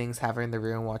certain things, have her in the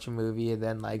room, watch a movie, and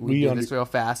then like we do this real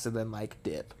fast and then like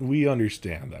dip. We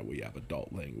understand that we have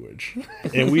adult language,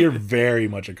 and we are very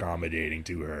much accommodating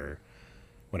to her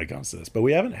when it comes to this. But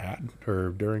we haven't had her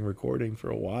during recording for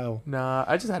a while. Nah,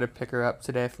 I just had to pick her up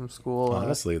today from school.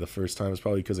 Honestly, the first time was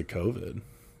probably because of COVID.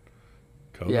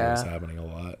 COVID was happening a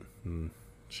lot, and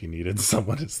she needed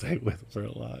someone to stay with for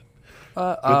a lot.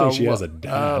 Good thing she has a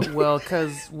dad.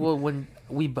 When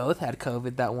we both had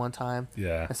COVID that one time.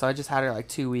 Yeah. And so I just had her like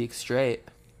 2 weeks straight.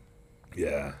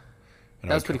 Yeah.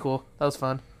 And that was pretty cool. That was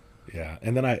fun. Yeah.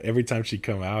 And then every time she'd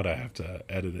come out, I have to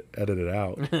edit it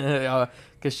out.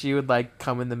 Because she would like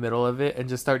come in the middle of it and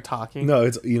just start talking. No,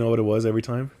 you know what it was every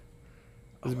time?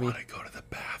 I want to go to the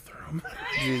bathroom.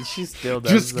 Dude, she still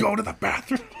does Just go to the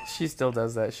bathroom. She still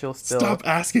does that. She'll still... Stop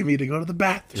asking me to go to the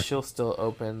bathroom. She'll still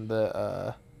open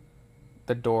the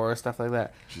door or stuff like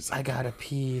that. She's like, I gotta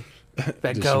pee.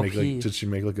 Did she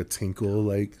make like a tinkle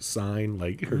like sign,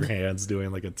 like her hands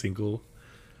doing like a tinkle,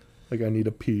 like I need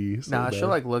a pee? Nah, she'll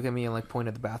like look at me and like point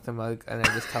at the bathroom, like, and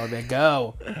then just tell me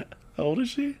go. How old is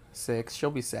she? 6.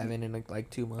 She'll be 7 in like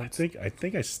 2 months. I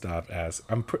think I stopped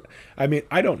asking. I mean,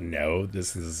 I don't know.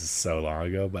 This is so long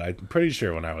ago, but I'm pretty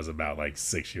sure when I was about like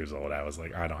 6 years old, I was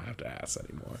like, I don't have to ask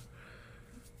anymore.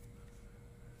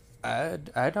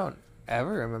 I don't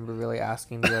ever remember really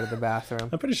asking to go to the bathroom.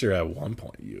 I'm pretty sure at one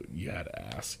point you had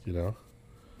to ask, you know?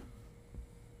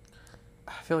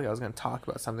 I feel like I was going to talk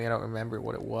about something. I don't remember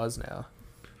what it was now.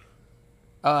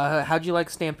 How'd you like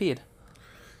Stampede?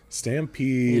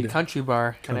 Stampede. The country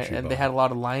bar. And they had a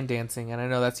lot of line dancing, and I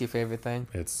know that's your favorite thing.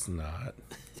 It's not.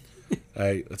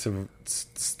 To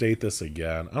state this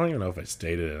again, I don't even know if I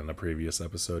stated it in a previous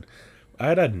episode. I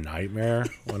had a nightmare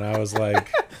when I was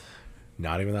like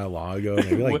not even that long ago.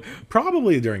 Maybe like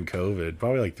probably during COVID,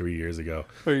 probably like 3 years ago.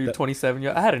 Are you 27?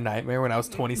 I had a nightmare when I was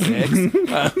 26.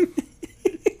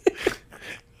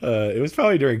 It was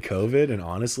probably during COVID, and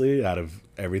honestly, out of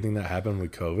everything that happened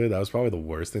with COVID, that was probably the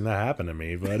worst thing that happened to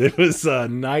me. But it was a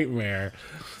nightmare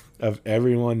of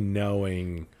everyone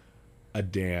knowing a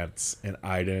dance, and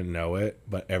I didn't know it,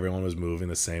 but everyone was moving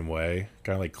the same way,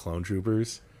 kind of like clone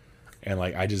troopers, and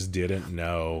like I just didn't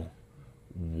know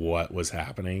what was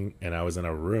happening, and I was in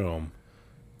a room,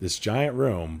 this giant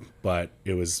room, but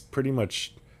it was pretty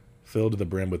much filled to the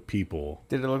brim with people.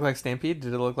 Did it look like Stampede?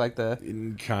 Did it look like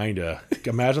the... Kinda.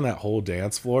 Imagine that whole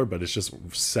dance floor, but it's just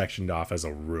sectioned off as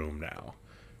a room now.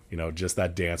 You know, just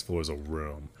that dance floor is a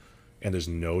room. And there's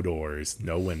no doors,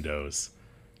 no windows.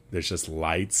 There's just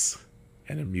lights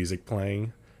and a music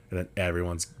playing. And then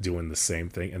everyone's doing the same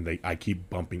thing. And I keep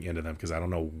bumping into them because I don't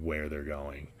know where they're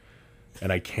going.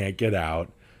 And I can't get out.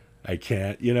 I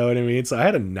can't, you know what I mean? So I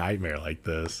had a nightmare like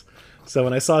this. So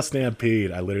when I saw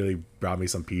Stampede, I literally brought me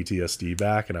some PTSD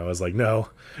back, and I was like, no.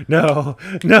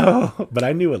 But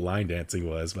I knew what line dancing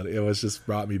was, but it was just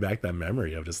brought me back that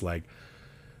memory of just like,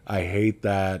 I hate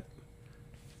that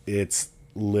it's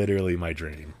literally my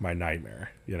dream, my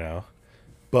nightmare, you know?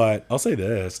 But I'll say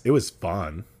this, it was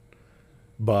fun,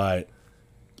 but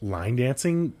line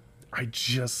dancing, I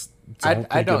just don't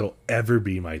think it'll ever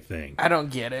be my thing. I don't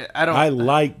get it. I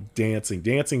like dancing.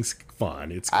 Dancing's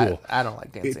fun. It's cool. I don't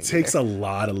like dancing. It takes a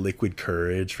lot of liquid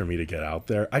courage for me to get out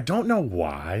there. I don't know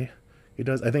why it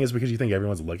does. I think it's because you think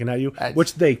everyone's looking at you,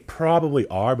 which they probably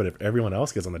are, but if everyone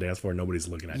else gets on the dance floor, nobody's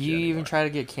looking at you. You even try to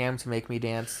get Cam to make me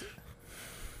dance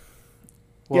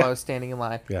while I was standing in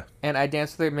line. Yeah. And I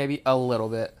danced with her maybe a little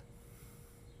bit.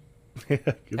 Yeah,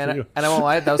 good for you. And I won't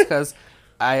lie, that was because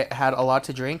I had a lot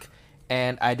to drink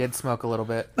and I did smoke a little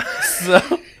bit. So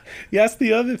yeah, that's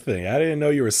the other thing. I didn't know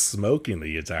you were smoking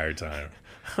the entire time.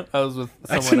 I was with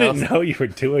someone else. I didn't know you were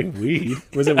doing weed.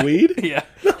 Was it weed? Yeah.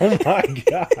 Oh my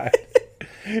God.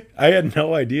 I had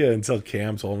no idea until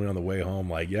Cam told me on the way home,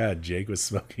 like, yeah, Jake was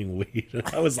smoking weed. And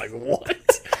I was like,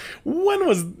 what? When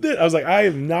was this? I was like, I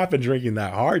have not been drinking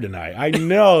that hard tonight. I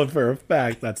know for a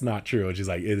fact that's not true. And she's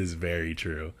like, it is very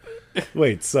true.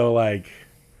 Wait, so like,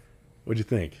 what'd you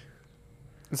think?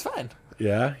 It's fine.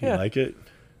 Yeah? You like it?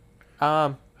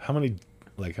 How many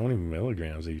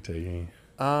milligrams are you taking?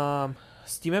 Do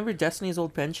you remember Destiny's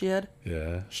old pen she had?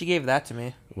 Yeah. She gave that to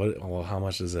me. Well, how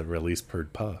much does it release per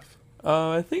puff?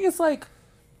 I think it's like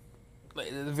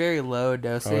very low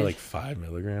dosage. Probably like 5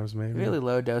 milligrams, maybe. Really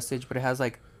low dosage, but it has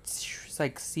like it's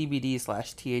like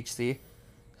CBD/THC.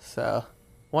 So,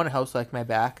 one, it helps like my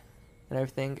back and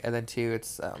everything, and then two,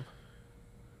 it's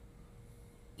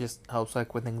just helps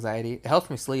like with anxiety. It helps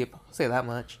me sleep. I'll say that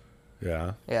much.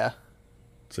 Yeah. Yeah.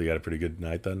 So you had a pretty good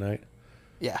night that night?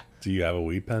 Yeah. Do you have a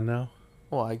weed pen now?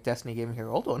 Well, like Destiny gave me her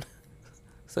old one.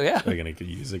 So yeah. Are you gonna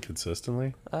use it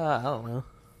consistently? I don't know.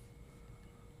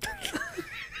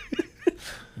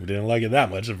 We didn't like it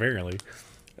that much, apparently.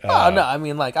 Oh no, I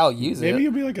mean like I'll use maybe it.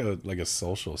 you'll be like a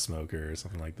social smoker or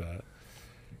something like that.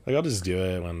 Like I'll just do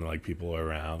it when like people are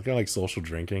around, kind of like social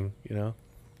drinking, you know?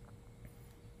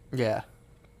 Yeah.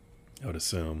 I would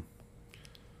assume.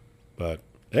 But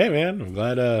hey, man, I'm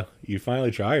glad you finally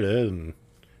tried it and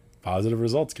positive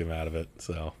results came out of it.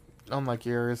 So Unlike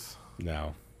yours.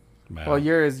 no. Well,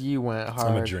 yours you went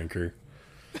hard. I'm a drinker,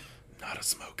 not a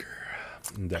smoker.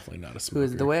 I'm definitely not a smoker.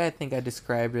 The way I think I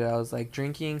described it, I was like,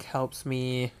 drinking helps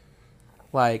me,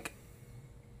 like,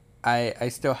 I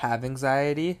still have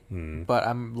anxiety, but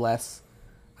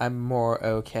I'm more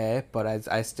okay, but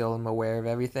I still am aware of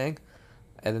everything.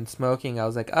 And then smoking, I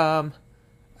was like,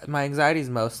 my anxiety's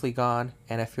mostly gone,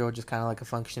 and I feel just kind of like a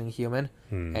functioning human,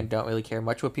 and don't really care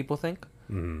much what people think.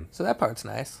 So that part's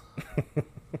nice.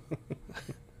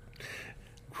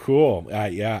 Cool.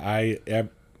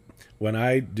 When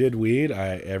I did weed,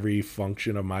 every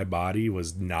function of my body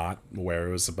was not where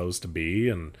it was supposed to be,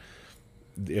 and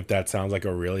if that sounds like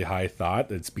a really high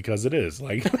thought, it's because it is.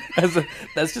 Like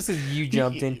that's just as you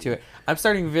jumped into it. I'm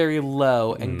starting very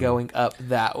low and going up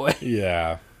that way.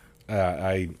 Yeah,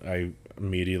 I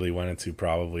immediately went into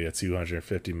probably a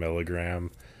 250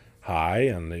 milligram high,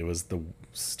 and it was the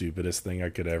stupidest thing I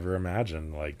could ever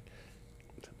imagine. Like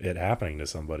it happening to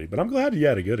somebody, but I'm glad you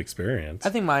had a good experience.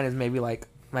 I think mine is maybe like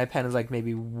my pen is like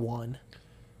maybe 1,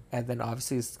 and then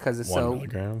obviously it's because it's 1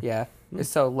 milligram. Yeah, it's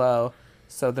so low.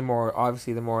 So the more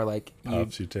like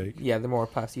puffs you take. Yeah, the more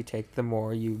puffs you take, the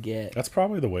more you get. That's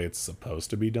probably the way it's supposed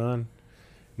to be done,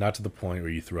 not to the point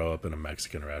where you throw up in a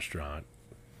Mexican restaurant.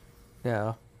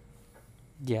 No.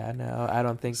 Yeah, no, I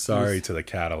don't think. Sorry to the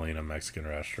Catalina Mexican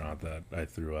restaurant that I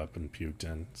threw up and puked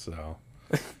in. So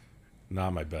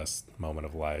not my best moment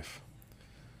of life.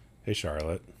 Hey,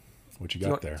 Charlotte. What you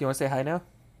got there? Do you want to say hi now?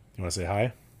 You want to say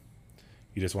hi?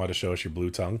 You just wanted to show us your blue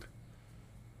tongue?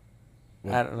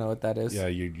 What? I don't know what that is. Yeah,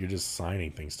 you're just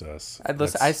signing things to us.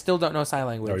 I still don't know sign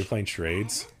language. Are we playing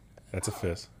charades? That's a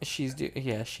fist.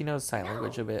 Yeah, she knows sign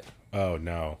language a bit. Oh,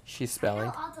 no. She's spelling.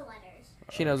 I know all the letters.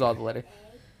 She knows all the letters.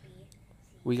 A, B,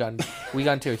 C. We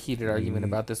got into a heated argument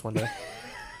about this one day.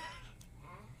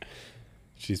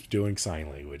 She's doing sign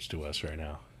language to us right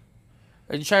now.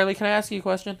 Charlie, can I ask you a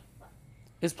question?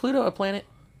 Is Pluto a planet?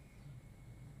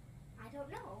 I don't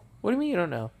know. What do you mean you don't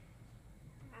know?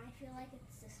 I feel like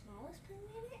it's the smallest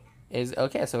planet.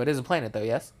 Okay, so it is a planet though,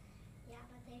 yes? Yeah,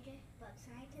 but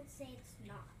scientists say it's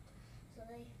not.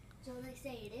 So they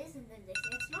say it is, and then they say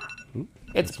it's not.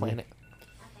 It's a planet.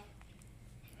 Okay.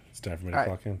 It's time for me to All right,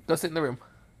 clock in. go sit in the room.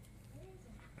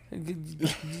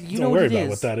 You know Don't worry what it about is.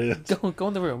 what that is. Go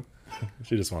in the room.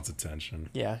 She just wants attention.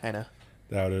 Yeah, I know.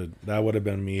 That would have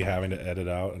been me having to edit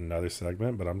out another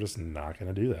segment, but I'm just not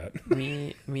going to do that.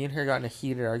 Me and her got in a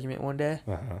heated argument one day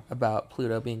Uh-huh. about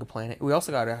Pluto being a planet. We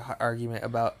also got an argument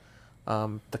about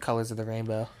the colors of the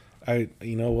rainbow.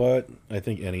 You know what? I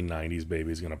think any 90s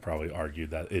baby is going to probably argue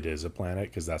that it is a planet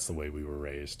because that's the way we were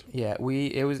raised. Yeah,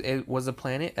 it was a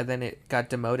planet, and then it got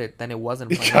demoted. Then it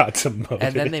wasn't a It planet. got demoted.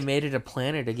 And then they made it a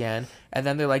planet again. And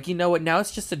then they're like, you know what? Now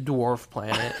it's just a dwarf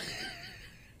planet.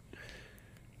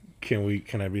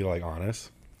 Can I be like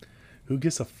honest? Who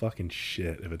gives a fucking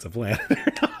shit if it's a planet or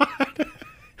not?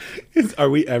 Are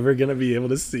we ever gonna be able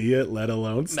to see it, let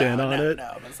alone stand on it?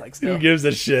 No, that's like Who gives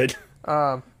a shit?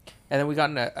 And then we got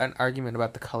in an argument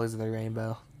about the colors of the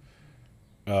rainbow.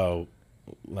 Oh,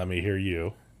 let me hear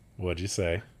you. What'd you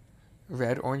say?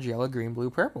 Red, orange, yellow, green, blue,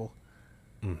 purple.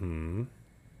 Mm-hmm.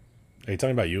 Are you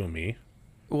talking about you and me?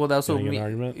 Well, that's what Getting me, an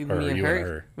argument? me Or and you her, and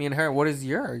her? Me and her. What is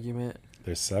your argument?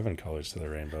 There's 7 colors to the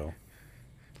rainbow.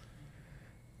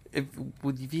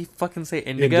 Would you fucking say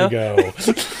indigo?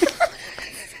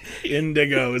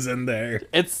 Indigo's in there.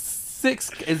 It's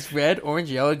 6. It's red,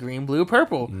 orange, yellow, green, blue,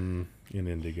 purple. In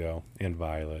indigo. And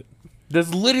violet.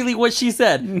 That's literally what she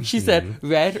said. She said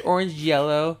red, orange,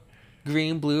 yellow,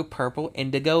 green, blue, purple,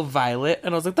 indigo, violet.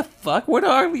 And I was like, the fuck? Where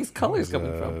are these colors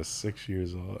coming from? 6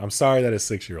 years old. I'm sorry that a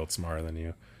 6-year-old's smarter than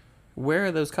you. Where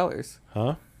are those colors?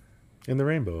 Huh? In the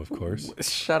rainbow, of course.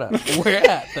 Shut up. Where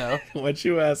at, though? What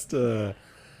you asked,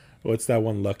 what's that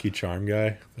one Lucky Charm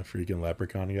guy? The freaking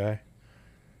leprechaun guy?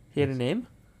 He had a name?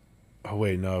 Oh,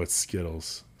 wait, no, it's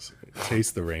Skittles.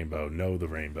 Taste the rainbow. Know the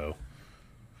rainbow.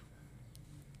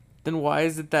 Then why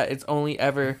is it that it's only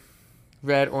ever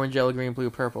red, orange, yellow, green, blue,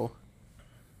 purple?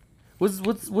 What's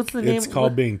the name? It's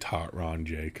called being taught wrong,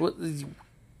 Jake.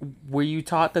 Were you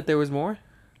taught that there was more?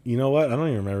 You know what? I don't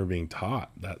even remember being taught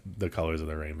that the colors of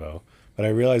the rainbow. But I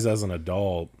realized as an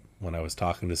adult when I was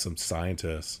talking to some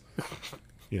scientists,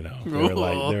 you know, there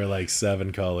were like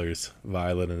 7 colors,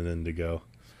 violet and indigo.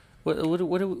 What do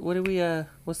we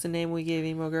what's the name we gave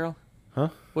emo girl? Huh?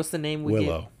 What's the name we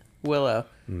Willow. gave? Willow.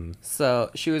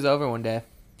 So she was over one day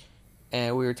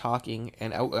and we were talking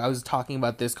and I was talking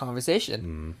about this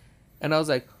conversation. And I was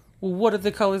like, well, what are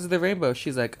the colors of the rainbow?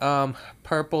 She's like,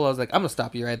 purple. I was like, I'm gonna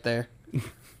stop you right there.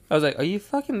 I was like, are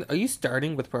you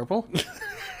starting with purple?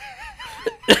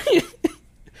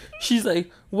 She's like,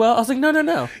 well, I was like,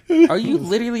 no. Are you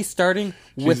literally starting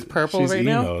with purple right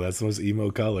emo. now? That's the most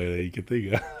emo color that you can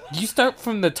think of. You start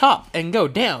from the top and go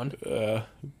down. All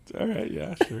right,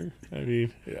 yeah, sure. I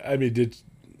mean, did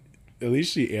at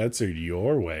least she answered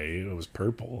your way? It was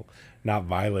purple, not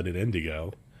violet and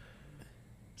indigo.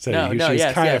 So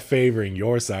she's kind of favoring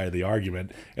your side of the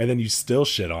argument, and then you still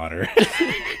shit on her.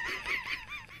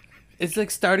 It's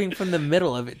like starting from the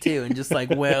middle of it too, and just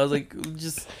like, well, I was like,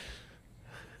 just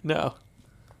no.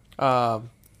 Do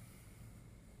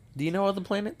you know all the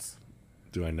planets?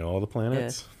 Do I know all the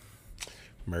planets? Yeah.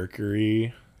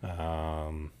 Mercury.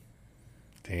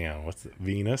 What's it?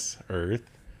 Venus, Earth,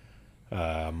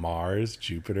 Mars,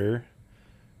 Jupiter,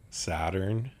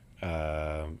 Saturn,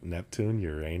 Neptune,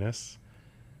 Uranus,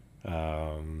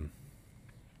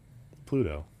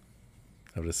 Pluto.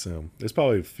 I would assume there's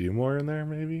probably a few more in there,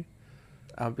 maybe.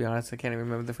 I'll be honest, I can't even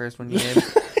remember the first one you named.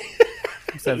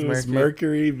 It was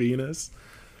Mercury, Venus.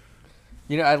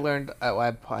 You know, I learned.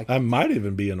 I might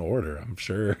even be in order. I'm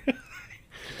sure.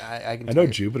 I know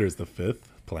Jupiter's the 5th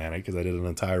planet because I did an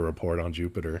entire report on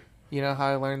Jupiter. You know how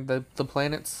I learned the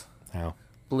planets? How?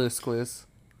 Blue's Clues.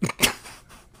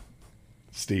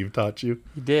 Steve taught you?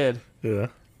 He did. Yeah.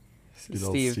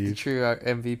 Steve, the true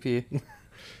MVP. He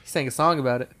sang a song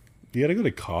about it. He had to go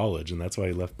to college, and that's why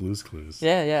he left Blue's Clues.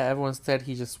 Yeah. Everyone said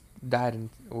he just died and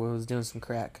was doing some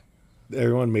crack.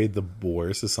 everyone made the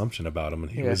worst assumption about him,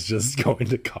 and he was just going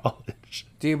to college.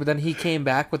 Dude, but then he came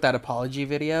back with that apology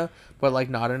video, but like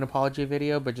not an apology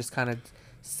video, but just kind of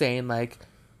saying like,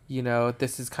 you know,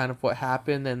 this is kind of what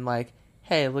happened, and like,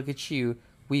 hey, look at you,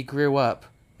 we grew up,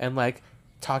 and like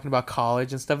talking about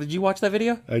college and stuff. Did you watch that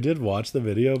video? I did watch the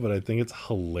video, but I think it's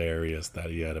hilarious that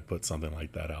he had to put something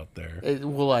like that out there.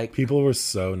 Well, like people were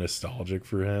so nostalgic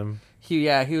for him. He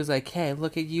was like, hey,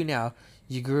 look at you now.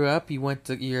 You grew up.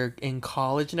 You're in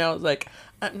college now. I was like,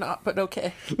 I'm not, but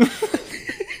okay.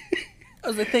 I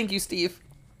was like, thank you, Steve.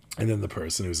 And then the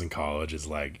person who's in college is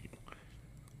like,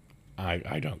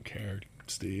 I don't care,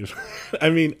 Steve. I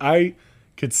mean, I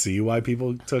could see why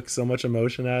people took so much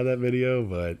emotion out of that video,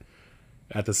 but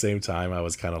at the same time, I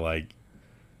was kind of like,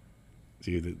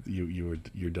 dude,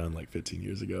 you're done like 15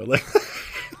 years ago. Like,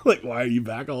 like why are you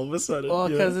back all of a sudden? Well,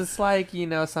 because it's like, you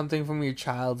know, something from your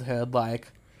childhood.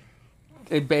 Like,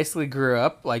 it basically grew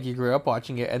up. Like, you grew up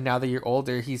watching it, and now that you're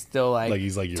older, he's still like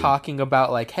he's like talking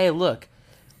about like, hey, look,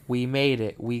 we made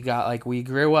it. We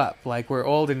grew up. Like, we're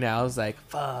older now. It's like,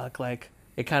 fuck. Like,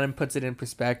 it kind of puts it in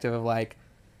perspective of like,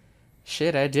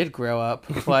 shit, I did grow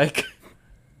up. Like.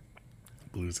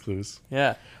 Blue's Clues.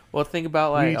 Yeah. Well, think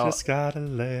about like... We just got a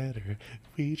letter.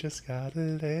 We just got a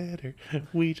letter.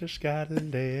 We just got a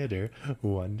letter.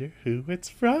 Wonder who it's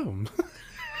from.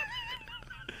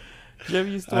 Did you ever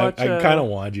used to watch... I kind of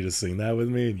wanted you to sing that with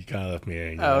me, and you kind of left me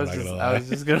hanging. I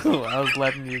was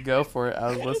letting you go for it. I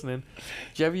was listening.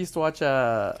 Did you ever used to watch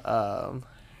Mr.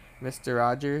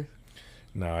 Roger?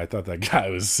 No, I thought that guy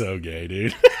was so gay,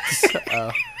 dude.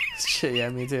 Shit, yeah,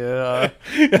 me too. Oh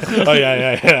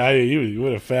yeah. You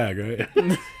what a fag,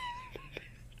 right?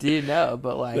 Do you know?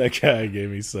 But like that guy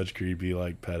gave me such creepy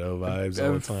like pedo vibes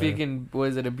all the time. Freaking,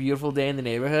 was it A Beautiful Day in the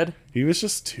Neighborhood? He was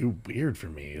just too weird for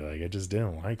me. Like I just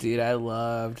didn't like it. Dude, I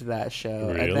loved that show.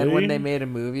 Really? And then when they made a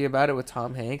movie about it with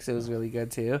Tom Hanks, it was really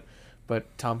good too.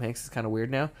 But Tom Hanks is kind of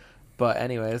weird now. But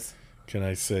anyways, can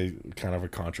I say kind of a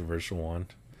controversial one?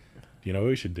 You know what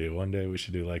we should do one day? We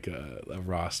should do like a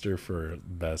roster for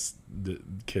best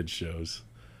kids shows.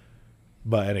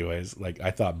 But anyways, like I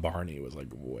thought Barney was like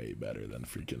way better than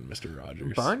freaking Mr.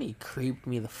 Rogers. Barney creeped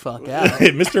me the fuck out.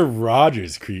 Mr.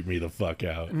 Rogers creeped me the fuck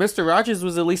out. Mr. Rogers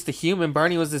was at least a human.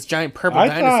 Barney was this giant purple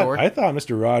dinosaur. I thought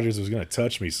Mr. Rogers was gonna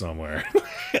touch me somewhere.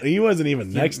 He wasn't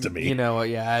even next to me. You know what?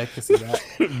 Yeah, I can see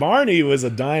that. Barney was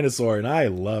a dinosaur, and I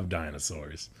love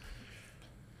dinosaurs.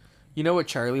 You know what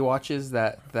Charlie watches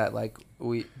that like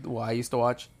I used to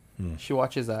watch? She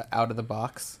watches Out of the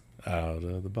Box. Out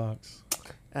of the box.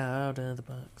 Out of the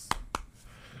box.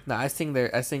 No, I sing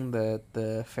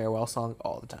the farewell song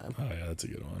all the time. Oh yeah, that's a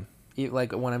good one.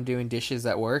 Like when I'm doing dishes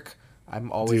at work,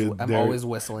 I'm always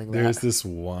whistling that. There's this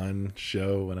one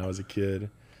show when I was a kid.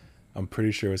 I'm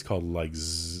pretty sure it's called like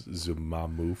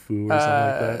Zumamufu or something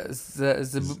like that.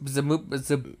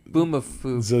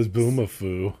 Zabumafu.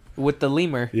 Zabumafu. With the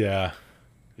lemur. Yeah.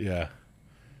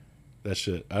 That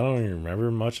shit. I don't even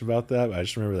remember much about that, but I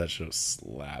just remember that show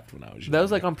slapped when I was young. That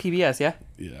was like on PBS, yeah?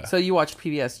 Yeah. So you watched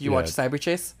PBS. Did you watch Cyber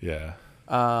Chase? Yeah.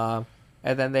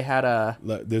 And then they had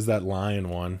there's that lion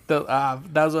one. That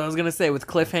was what I was going to say, with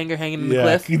Cliffhanger hanging in the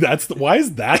cliff. Why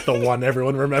is that the one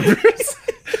everyone remembers?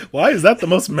 Why is that the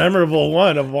most memorable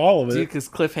one of all of it? Dude, because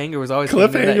Cliffhanger was always...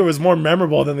 Cliffhanger was more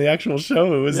memorable than the actual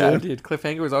show it was in. Dude,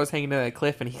 Cliffhanger was always hanging to that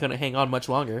cliff, and he couldn't hang on much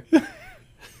longer.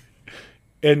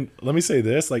 And let me say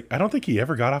this, like, I don't think he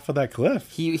ever got off of that cliff.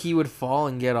 He would fall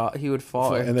and get off. He would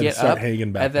fall and then get start up,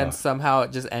 hanging back and then off. somehow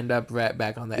just end up right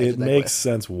back on the edge of that makes cliff.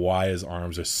 sense why his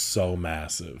arms are so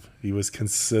massive. He was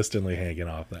consistently hanging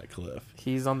off that cliff.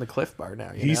 He's on the cliff bar now.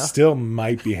 He still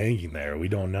might be hanging there. We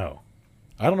don't know.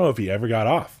 I don't know if he ever got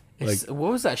off. Like,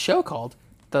 what was that show called?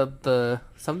 The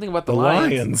something about the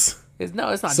Lions. It's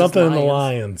not something just in the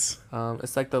Lions. Lions.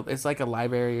 It's like a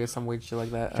library or some weird shit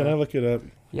like that. Can I look it up?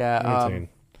 Yeah.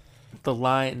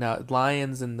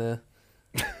 Lions in the.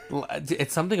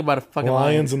 It's something about a fucking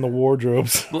Lions in the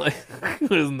wardrobes. What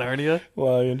is Narnia?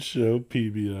 Lion show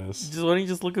PBS. Why don't you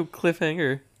just look up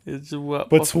Cliffhanger? It's just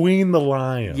Between the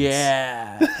Lions.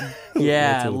 Yeah.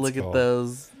 Yeah. Look at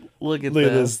those. Look at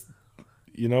this.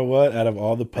 You know what? Out of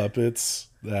all the puppets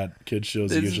that kids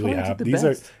shows usually have, these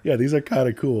are kind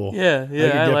of cool. Yeah.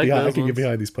 I can get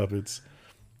behind these puppets.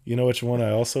 You know which one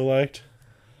I also liked?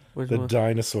 The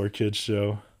Dinosaur Kids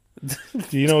show.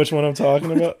 Do you know which one I'm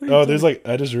talking about? Oh, there's like,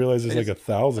 I just realized there's like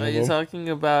 1,000 of them. Are you talking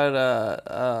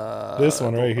about this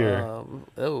one right here?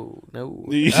 Oh no,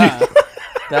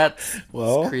 that's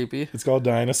creepy. It's called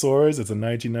Dinosaurs. It's a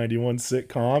 1991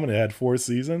 sitcom, and it had 4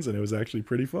 seasons, and it was actually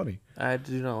pretty funny. I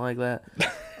do not like that.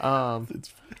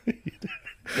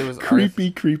 It was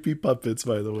creepy puppets,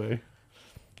 by the way.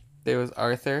 There was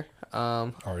Arthur.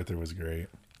 Arthur was great.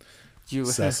 You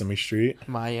Sesame Street.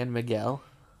 Maya and Miguel.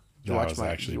 That was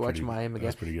actually pretty. Maya and That Miguel?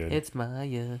 was pretty good. It's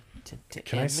Maya.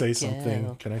 Can I say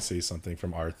something? Can I say something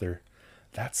from Arthur?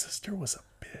 That sister was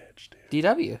a bitch, dude.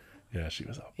 DW. Yeah, she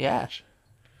was a Yeah. bitch.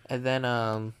 And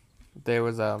then there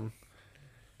was well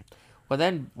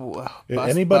then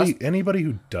Anybody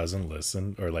who doesn't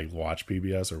listen or like watch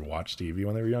PBS or watch TV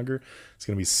when they were younger, it's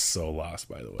gonna be so lost.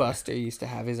 By the way, Buster used to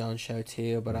have his own show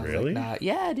too, but I was Really? like, nah.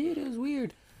 Yeah, dude, it was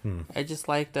weird. I just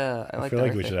liked I feel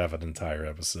like we should have an entire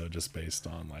episode just based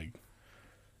on like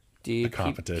dude, the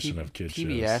competition of kid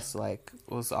PBS shows. like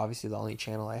was obviously the only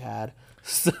channel I had.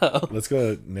 So Let's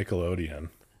go to Nickelodeon.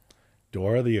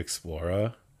 Dora the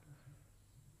Explorer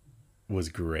was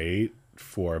great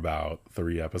for about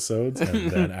 3 episodes,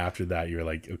 and then after that you're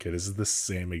like, okay, this is the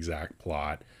same exact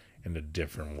plot in a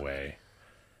different way.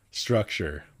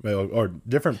 Structure, or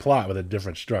different plot with a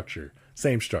different structure.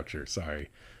 Same structure, sorry.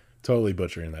 Totally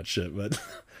butchering that shit, but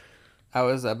I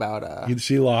was about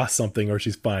she lost something or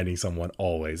she's finding someone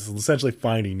always. It's essentially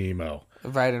Finding Nemo.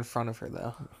 right in front of her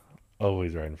though.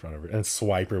 Always right in front of her. And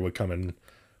Swiper would come in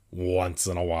once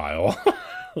in a while.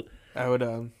 I would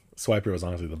Swiper was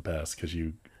honestly the best because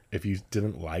if you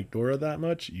didn't like Dora that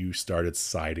much, you started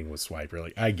siding with Swiper.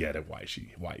 Like, I get it why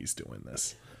he's doing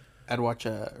this. I'd watch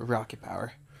Rocket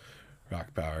Power.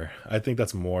 Rock Power. I think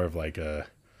that's more of like a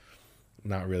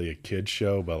not really a kid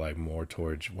show, but like more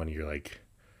towards when you're like,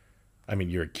 I mean,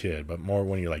 you're a kid, but more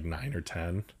when you're like 9 or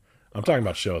 10. I'm talking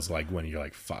about shows like when you're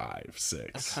like 5, I'm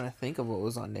 6. trying to think of what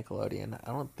was on Nickelodeon.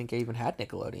 I don't think I even had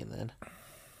Nickelodeon then.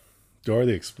 Dora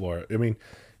the Explorer. I mean,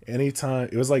 anytime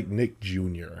it was like Nick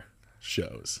Jr.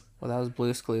 shows. Well, that was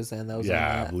Blue's Clues then. That was on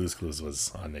Yeah, that. Blue's Clues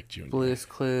was on Nick Jr. Blue's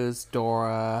Clues,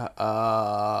 Dora.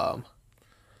 I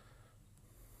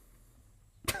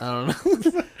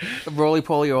don't know. Roly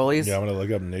Poly Olies. Yeah, I'm gonna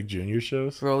look up Nick Jr.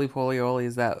 shows. Roly Poly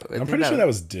Olies. I'm pretty sure that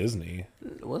was Disney.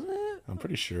 wasn't it. I'm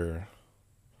pretty sure.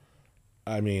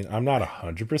 I mean, I'm not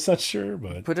 100% sure,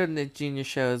 but Put it in the junior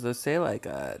shows. Let's say like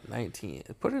 19.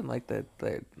 Put it in like the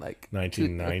like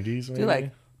 1990s, maybe do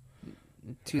like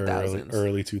 2000s.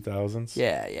 early 2000s.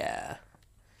 Yeah.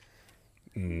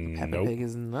 Peppa Nope. Pig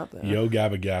is nothing. Yo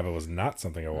Gabba Gabba was not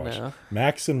something I watched. No.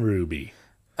 Max and Ruby,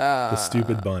 the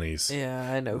stupid bunnies.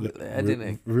 Yeah, I know. I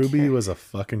didn't. Ruby care. was a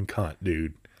fucking cunt,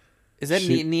 dude. Is that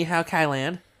she- Ni Hao Kai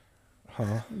Lan?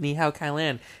 Huh? Ni Hao Kai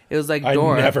Lan. It was like I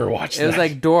Dora. never watched It was that.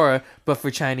 like Dora, but for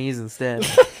Chinese instead.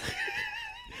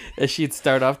 As she'd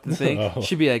start off the thing, No.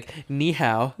 she'd be like, Ni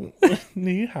Hao.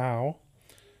 Ni hao.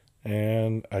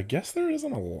 And I guess there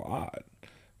isn't a lot.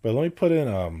 But let me put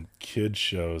in kid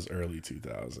shows early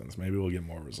 2000s. Maybe we'll get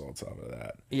more results out of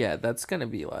that. Yeah, that's gonna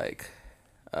be like,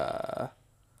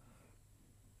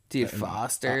 Dude,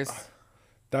 Foster's.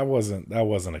 That wasn't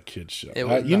a kid show. It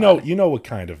was you not. know what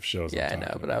kind of shows Yeah, I I'm know,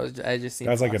 talking but about. I just seen.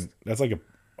 That's like a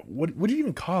what do you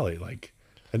even call it? Like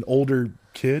an older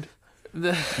kid?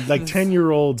 Like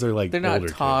 10-year-olds are like They're not older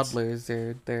kids. toddlers.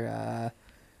 They're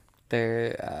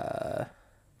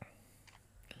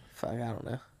fuck. I don't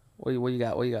know. What you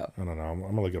got? What you got? I don't know. I'm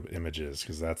gonna look up images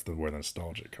because that's where the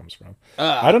nostalgia comes from.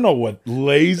 I don't know what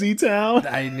Lazy Town.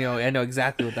 I know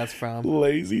exactly what that's from.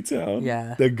 Lazy Town.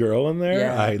 Yeah. The girl in there,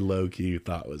 Yeah. I low key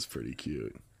thought was pretty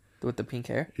cute. With the pink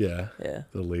hair. Yeah. Yeah.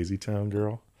 The Lazy Town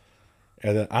girl.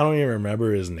 And then I don't even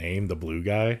remember his name, the blue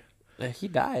guy. He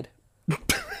died.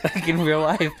 Like in real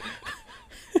life.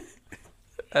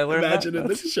 I learned Imagine that. in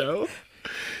this show.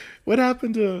 What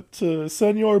happened to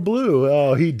Senor Blue?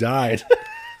 Oh, he died.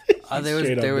 There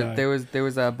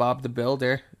was Bob the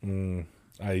Builder.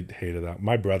 I hated that.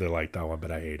 My brother liked that one,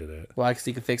 but I hated it. Why? Because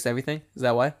he could fix everything. Is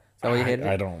that why? Is that why you hated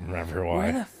I it? don't remember Where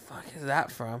why. the fuck is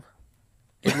that from?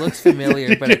 It looks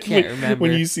familiar, but I can't remember.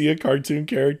 When you see a cartoon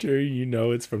character, you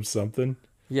know it's from something.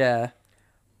 Yeah.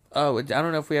 Oh, I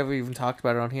don't know if we ever even talked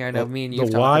about it on here. I know me and you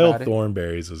The talked Wild about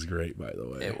Thornberries was great, by the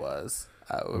way. it. It was.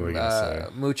 were you gonna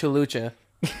say? Mucha Lucha.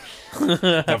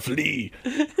 The Flea.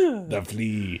 The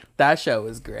Flea. That show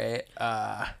was great.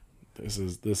 This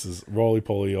is Roly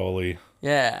Poly Oly.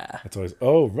 Yeah. That's always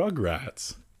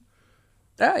Rugrats.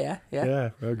 Oh, yeah. Yeah,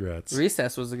 Rugrats.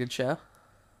 Recess was a good show.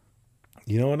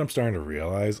 You know what I'm starting to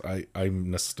realize? I'm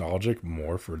nostalgic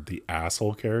more for the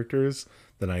asshole characters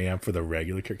than I am for the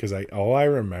regular characters. Because all I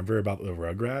remember about the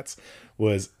Rugrats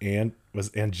was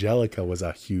Angelica was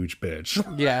a huge bitch.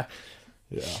 Yeah.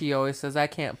 Yeah. She always says, I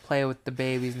can't play with the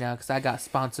babies now because I got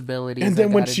responsibilities. And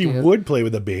then I when gotta she do. would play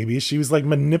with the babies, she was like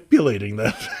manipulating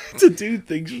them to do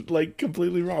things like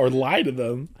completely wrong or lie to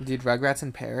them. Dude, Rugrats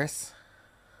in Paris.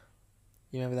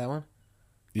 You remember that one?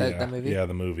 That movie? Yeah,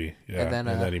 the movie. Yeah. And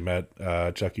then, he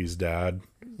met Chucky's dad.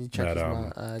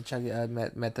 That, Chucky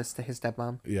met his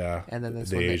stepmom. Yeah. And then this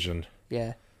the one Asian.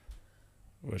 Yeah.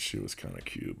 Well, she was kind of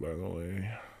cute, by the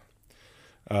way.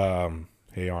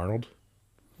 Hey, Arnold.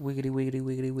 Wiggity, wiggity,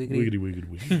 wiggity, wiggity. Wiggity, wiggity,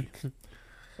 wiggity.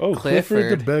 Oh,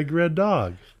 Clifford the big red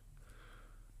dog.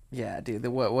 Yeah, dude.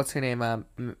 What's her name?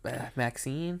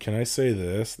 Maxine? Can I say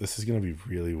this? This is going to be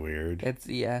really weird.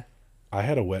 Yeah. I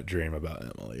had a wet dream about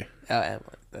Emily. Oh,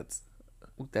 Emily.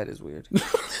 That is weird.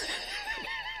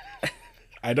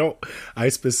 I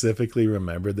specifically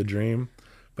remember the dream,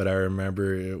 but I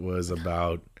remember it was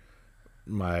about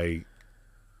I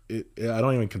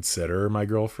don't even consider her my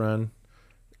girlfriend.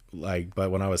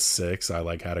 But when I was 6,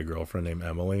 I had a girlfriend named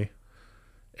Emily,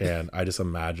 and I just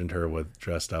imagined her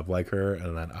dressed up like her,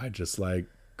 and then I just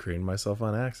creamed myself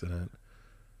on accident.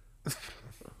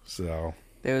 So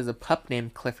there was a pup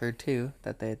named Clifford too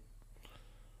that they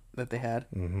had.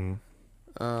 Mm-hmm.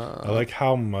 I like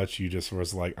how much you just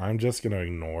was I'm just gonna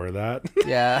ignore that.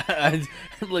 Yeah,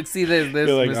 look, see this,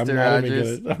 You're Mr.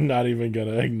 Rogers. I'm not even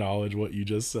gonna acknowledge what you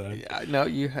just said. Yeah, no,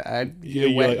 you had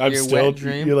your wet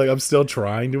dream. You're I'm still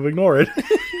trying to ignore it.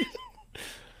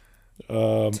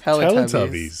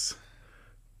 Teletubbies.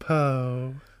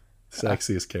 Poe,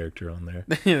 sexiest character on there.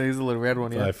 He's a little red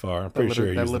one. Yeah, by far. I'm pretty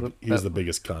sure he's the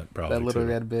biggest cunt. Probably that little too.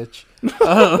 red bitch.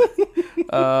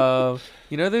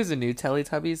 There's a new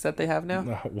Teletubbies that they have now.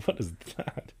 What is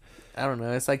that? I don't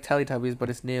know. It's like Teletubbies, but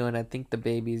it's new, and I think the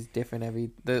baby's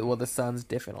different the son's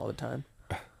different all the time.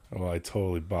 Well, I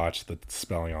totally botched the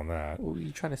spelling on that. What were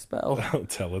you trying to spell?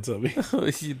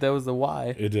 Teletubbies. That was the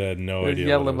Y. It had no idea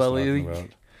yellow what I was belly. talking about.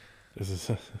 Is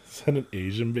that an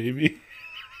Asian baby?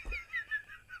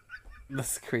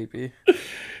 That's creepy.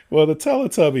 Well, the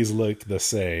Teletubbies look the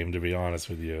same, to be honest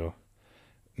with you.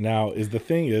 Now, the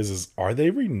thing is are they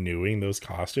renewing those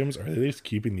costumes, or are they just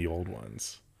keeping the old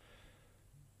ones?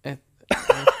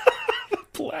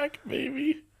 Black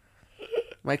baby.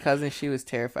 My cousin, she was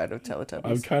terrified of Teletubbies.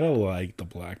 I'm kind of like the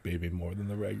black baby more than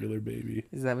the regular baby.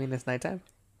 Does that mean it's nighttime?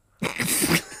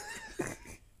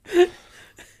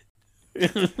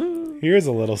 Here's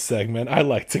a little segment I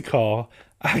like to call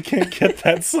I Can't Get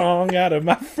That Song Out of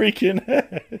My Freaking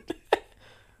Head.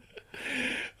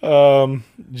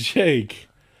 Jake,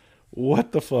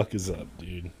 what the fuck is up,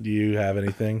 dude? Do you have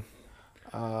anything?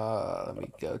 Let me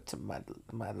go to my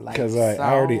light. Because I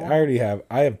already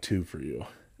have 2 for you.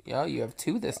 Yeah, you have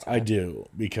 2 this time. I do,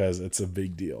 because it's a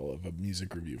big deal of a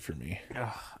music review for me.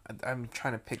 I'm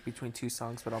trying to pick between 2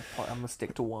 songs, but I'm gonna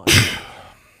stick to one.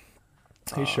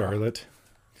 Hey, Charlotte,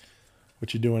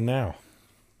 what you doing now?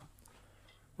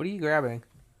 What are you grabbing?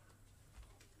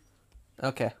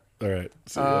 Okay. All right.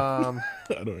 I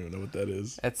don't even know what that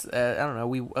is. It's I don't know.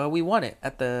 We won it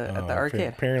at the arcade.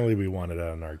 Apparently, we won it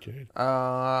at an arcade.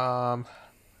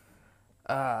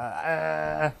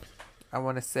 I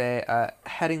want to say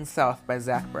 "Heading South" by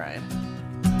Zach Bryan.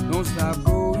 Don't stop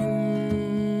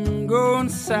going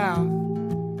south,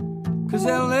 'cause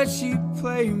they'll let you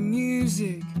play your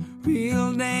music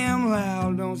real damn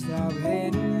loud. Don't stop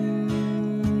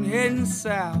heading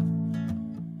south,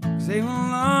 'cause they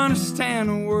won't understand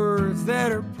the words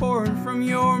that are pouring from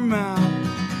your mouth.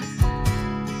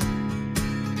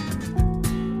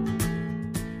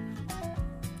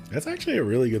 That's actually a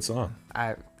really good song.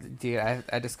 I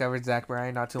discovered Zach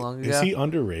Bryan not too long ago. Is he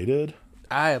underrated?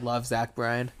 I love Zach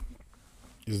Bryan.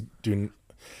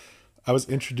 I was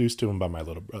introduced to him by my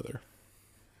little brother.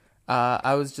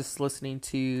 I was just listening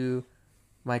to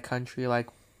my country like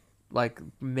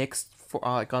mixed for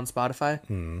on Spotify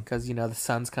because the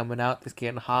sun's coming out, it's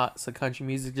getting hot, so country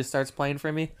music just starts playing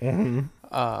for me. Mm-hmm.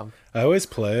 I always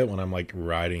play it when I'm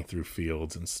riding through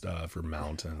fields and stuff or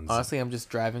mountains. Honestly, I'm just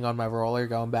driving on my roller,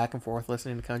 going back and forth,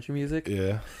 listening to country music.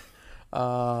 Yeah.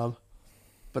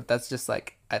 But that's just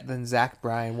then Zach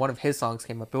Bryan, one of his songs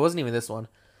came up. It wasn't even this one.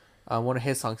 One of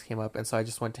his songs came up, and so I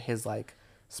just went to his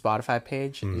Spotify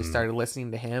page and just started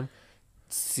listening to him.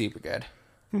 Super good.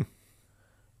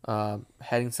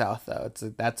 Heading South though,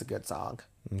 that's a good song.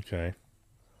 Okay.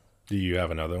 Do you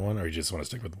have another one, or you just want to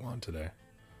stick with one today?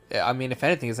 Yeah, I mean, if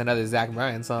anything, it's another Zach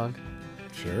Bryan song.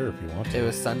 Sure, if you want to. It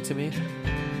was Sung to Me.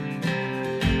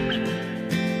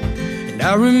 And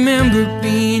I remember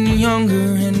being younger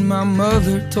and my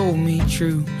mother told me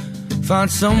true. Find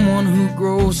someone who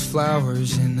grows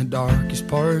flowers in the darkest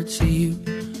parts of you.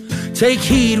 Take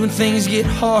heed when things get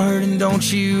hard and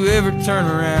don't you ever turn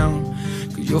around,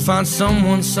 'cause you'll find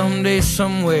someone someday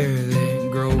somewhere that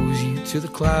grows you to the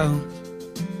clouds.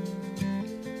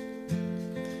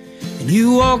 And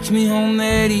you walked me home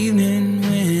that evening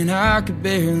when I could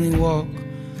barely walk,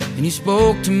 and you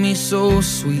spoke to me so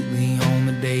sweetly on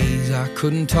the days I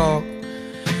couldn't talk.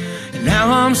 And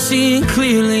Now I'm seeing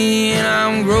clearly and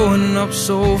I'm growing up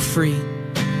so free.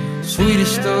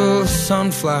 Sweetest of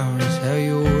sunflowers, how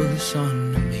you're the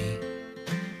sun to me.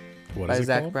 What By is it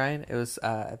Zach called? Bryan. It was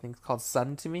I think it's called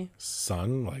Sun to Me.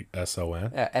 Sun, like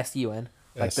S-O-N? S-U-N.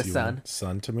 Like the sun.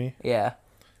 Sun to me? Yeah.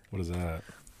 What is that?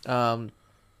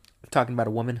 Talking about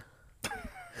a woman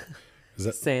Is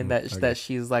that saying that okay. that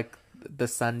she's like the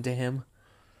sun to him.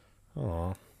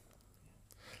 Aw.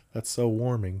 That's so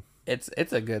warming. It's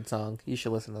a good song. You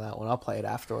should listen to that one. I'll play it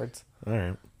afterwards. All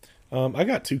right. I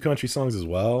got 2 country songs as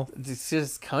well. It's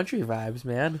just country vibes,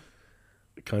 man.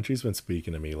 Country's been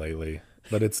speaking to me lately,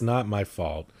 but it's not my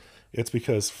fault. It's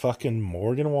because fucking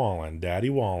Morgan Wallen, Daddy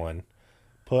Wallen,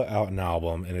 put out an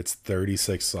album and it's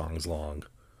 36 songs long.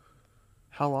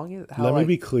 How long is? Let me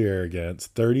be clear again. It's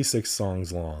 36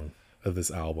 songs long of this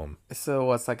album. So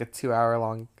what's like a 2-hour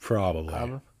long Probably.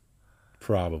 album?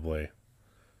 Probably.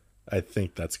 I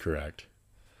think that's correct.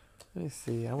 Let me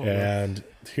see. And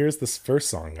here's this first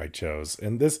song I chose.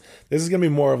 And this is going to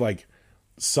be more of like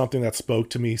something that spoke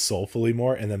to me soulfully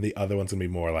more. And then the other one's going to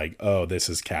be more like, oh, this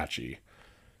is catchy.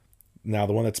 Now,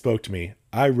 the one that spoke to me,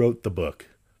 I Wrote the Book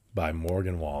by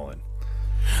Morgan Wallen.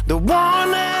 The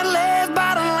one that lays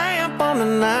by the lamp on the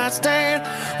nightstand.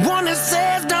 One that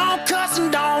says don't cuss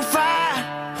and don't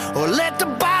fight. Or let the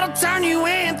bottle turn you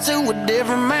into a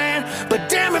different man. But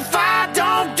damn if I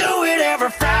don't do it every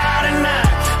Friday night.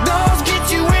 Those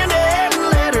get you into heaven,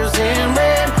 letters in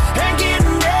red. And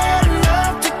getting red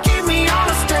enough to keep me on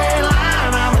a straight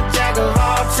line. I'm a jack of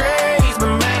all trades,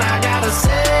 but man, I gotta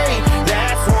say,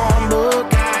 that's one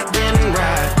book I didn't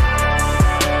write.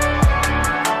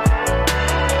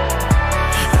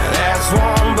 That's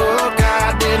one book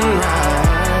I didn't write.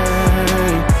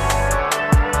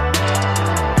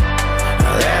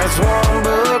 That's one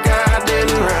book I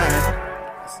didn't write.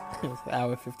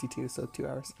 Hour 52, so 2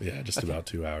 hours. Yeah, just about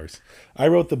 2 hours. I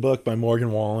Wrote the Book by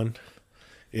Morgan Wallen.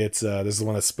 It's this is the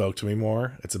one that spoke to me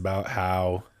more. It's about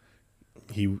how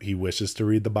he wishes to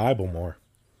read the Bible more.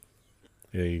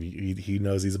 Yeah, he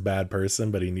knows he's a bad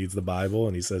person, but he needs the Bible,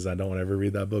 and he says, I don't ever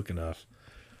read that book enough.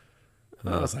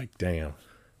 And I was like, damn.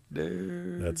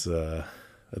 Dude. That's a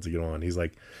good one. He's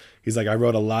like, I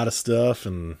wrote a lot of stuff,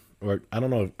 or I don't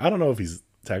know if he's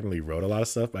technically wrote a lot of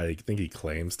stuff, but I think he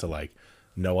claims to like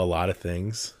know a lot of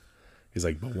things. He's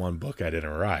like, but one book I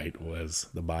didn't write was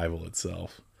the Bible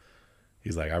itself.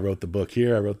 He's like, I wrote the book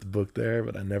here, I wrote the book there,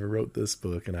 but I never wrote this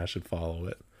book, and I should follow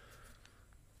it.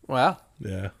 Wow.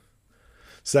 Yeah.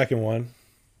 Second one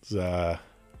is,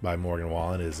 by Morgan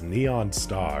Wallen is Neon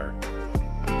Star.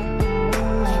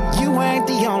 You ain't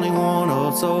the only one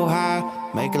up so high.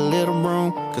 Make a little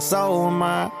room, cause so am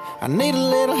I. I need a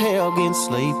little help getting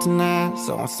sleep tonight.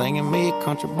 So I'm singing me a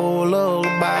country boy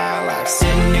lullaby. Like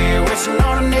sitting here wishing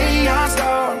on a neon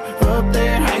star. Up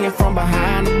there hanging from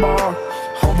behind the bar.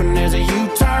 Hoping there's a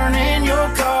U-turn in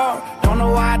your car. Don't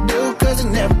know why I do, cause it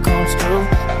never comes true.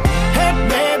 Hey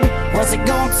baby, what's it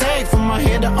gonna take for my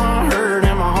head to unhurt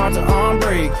and my heart to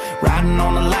unbreak? Riding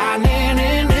on the lightning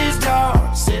in this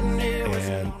car. Sitting here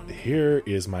And here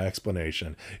is my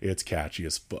explanation. It's catchy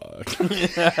as fuck.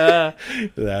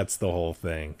 That's the whole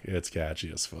thing. It's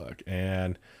catchy as fuck.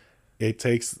 And it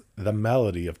takes the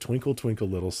melody of Twinkle Twinkle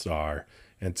Little Star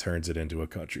and turns it into a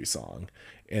country song.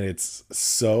 And it's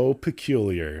so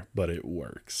peculiar, but it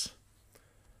works.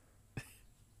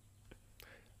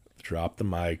 Drop the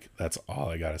mic. That's all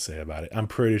I gotta say about it. I'm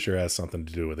pretty sure it has something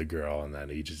to do with a girl, and then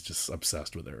he's just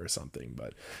obsessed with her or something.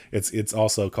 But it's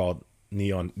also called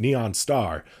Neon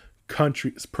Star,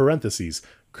 country parentheses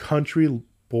country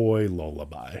boy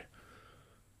lullaby.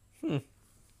 And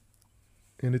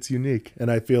it's unique, and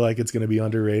I feel like it's going to be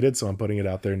underrated. So I'm putting it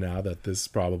out there now that this is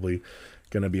probably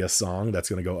going to be a song that's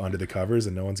going to go under the covers,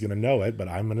 and no one's going to know it. But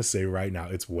I'm going to say right now,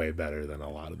 it's way better than a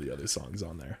lot of the other songs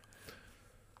on there.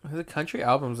 The country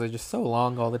albums are just so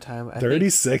long all the time.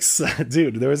 36,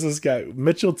 dude. There was this guy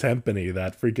Mitchell Tempany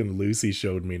that freaking Lucy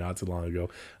showed me not too long ago.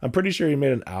 I'm pretty sure he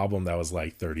made an album that was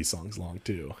like 30 songs long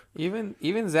too.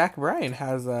 Even Zach Bryan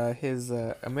has his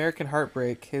American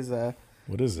Heartbreak. His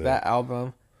What is it? that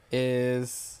album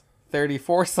is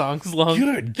 34 songs long.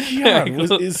 Good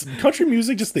God, is country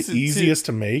music just the easiest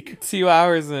to make? 2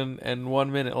 hours and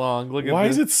 1 minute long. Look at Why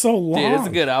this. is it so long? Dude, it's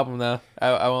a good album though.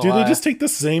 I won't Do lie. they just take the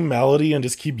same melody and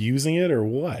just keep using it, or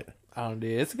what? I don't know,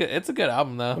 dude. It's a good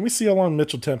album though. Let me see how long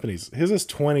Mitchell Tempany's. His is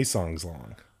 20 songs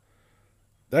long.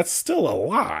 That's still a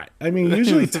lot. I mean,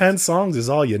 usually 10 songs is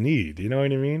all you need. You know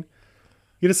what I mean?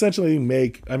 You'd essentially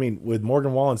make, I mean, with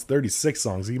Morgan Wallen's 36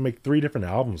 songs, you can make 3 different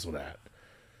albums with that.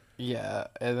 Yeah,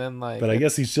 and then like. But I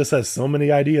guess he just has so many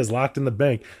ideas locked in the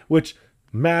bank, which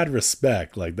mad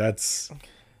respect. Like that's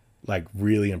like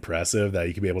really impressive that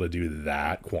you could be able to do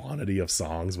that quantity of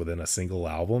songs within a single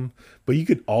album, but you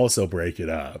could also break it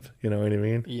up. You know what I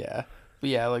mean? Yeah. But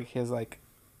yeah, like his like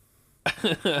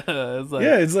it's like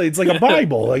Yeah, it's like a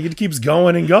Bible. Like it keeps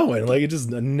going and going. Like it's just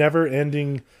a never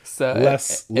ending so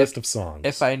list of songs.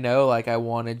 if I know like I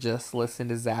want to just listen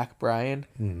to Zach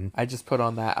Bryan, I just put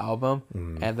on that album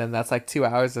and then that's like 2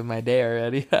 hours of my day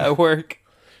already at work.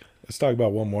 Let's talk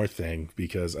about one more thing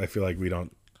because I feel like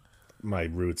my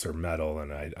roots are metal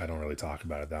and I don't really talk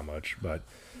about it that much, but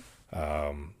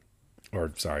don't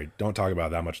talk about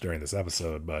it that much during this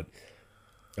episode, but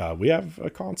we have a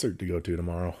concert to go to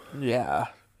tomorrow. Yeah.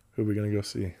 Who are we going to go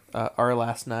see? Our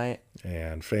Last Night.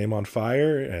 And Fame on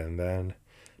Fire, and then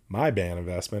my band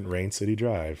investment, Rain City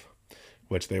Drive,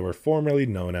 which they were formerly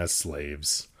known as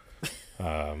Slaves.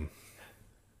 I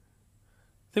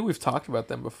think we've talked about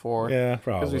them before. Yeah,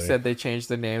 probably. Because we said they changed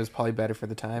their names, probably better for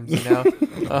the times, you know?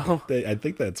 I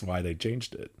think that's why they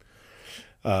changed it.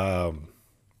 But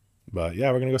yeah,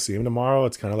 we're going to go see them tomorrow.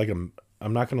 It's kind of like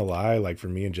I'm not going to lie, like for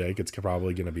me and Jake, it's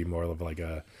probably going to be more of like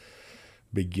a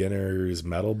beginner's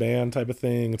metal band type of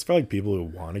thing. It's for like people who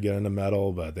want to get into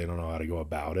metal, but they don't know how to go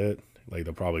about it. Like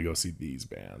they'll probably go see these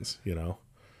bands, you know?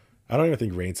 I don't even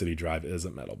think Rain City Drive is a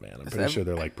metal band. I'm pretty sure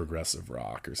they're like progressive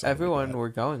rock or something. Everyone like we're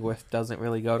going with doesn't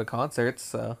really go to concerts,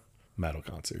 so. Metal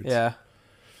concerts. Yeah.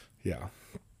 Yeah.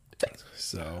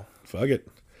 So, fuck it.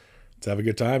 Let's have a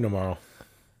good time tomorrow.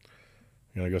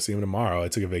 I'm going to go see them tomorrow. I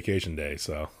took a vacation day,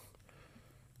 so.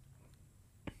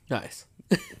 Nice.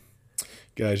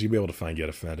 Guys, you'll be able to find Get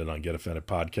Offended on Get Offended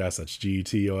Podcast. That's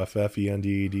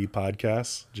GTOFFENDED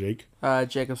Podcast. Jake?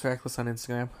 Jacob's Reckless on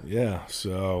Instagram. Yeah,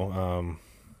 so,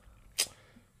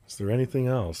 is there anything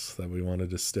else that we wanted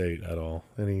to state at all?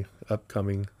 Any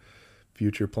upcoming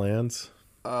future plans?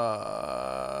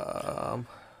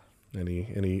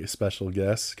 Any special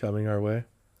guests coming our way?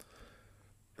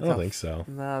 I don't think so.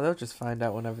 No, they'll just find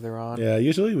out whenever they're on. Yeah,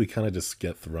 usually we kind of just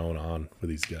get thrown on with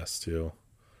these guests too.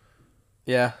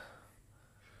 Yeah.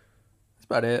 That's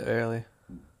about it, really.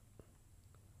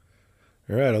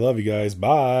 All right, I love you guys.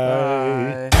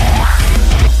 Bye. Bye.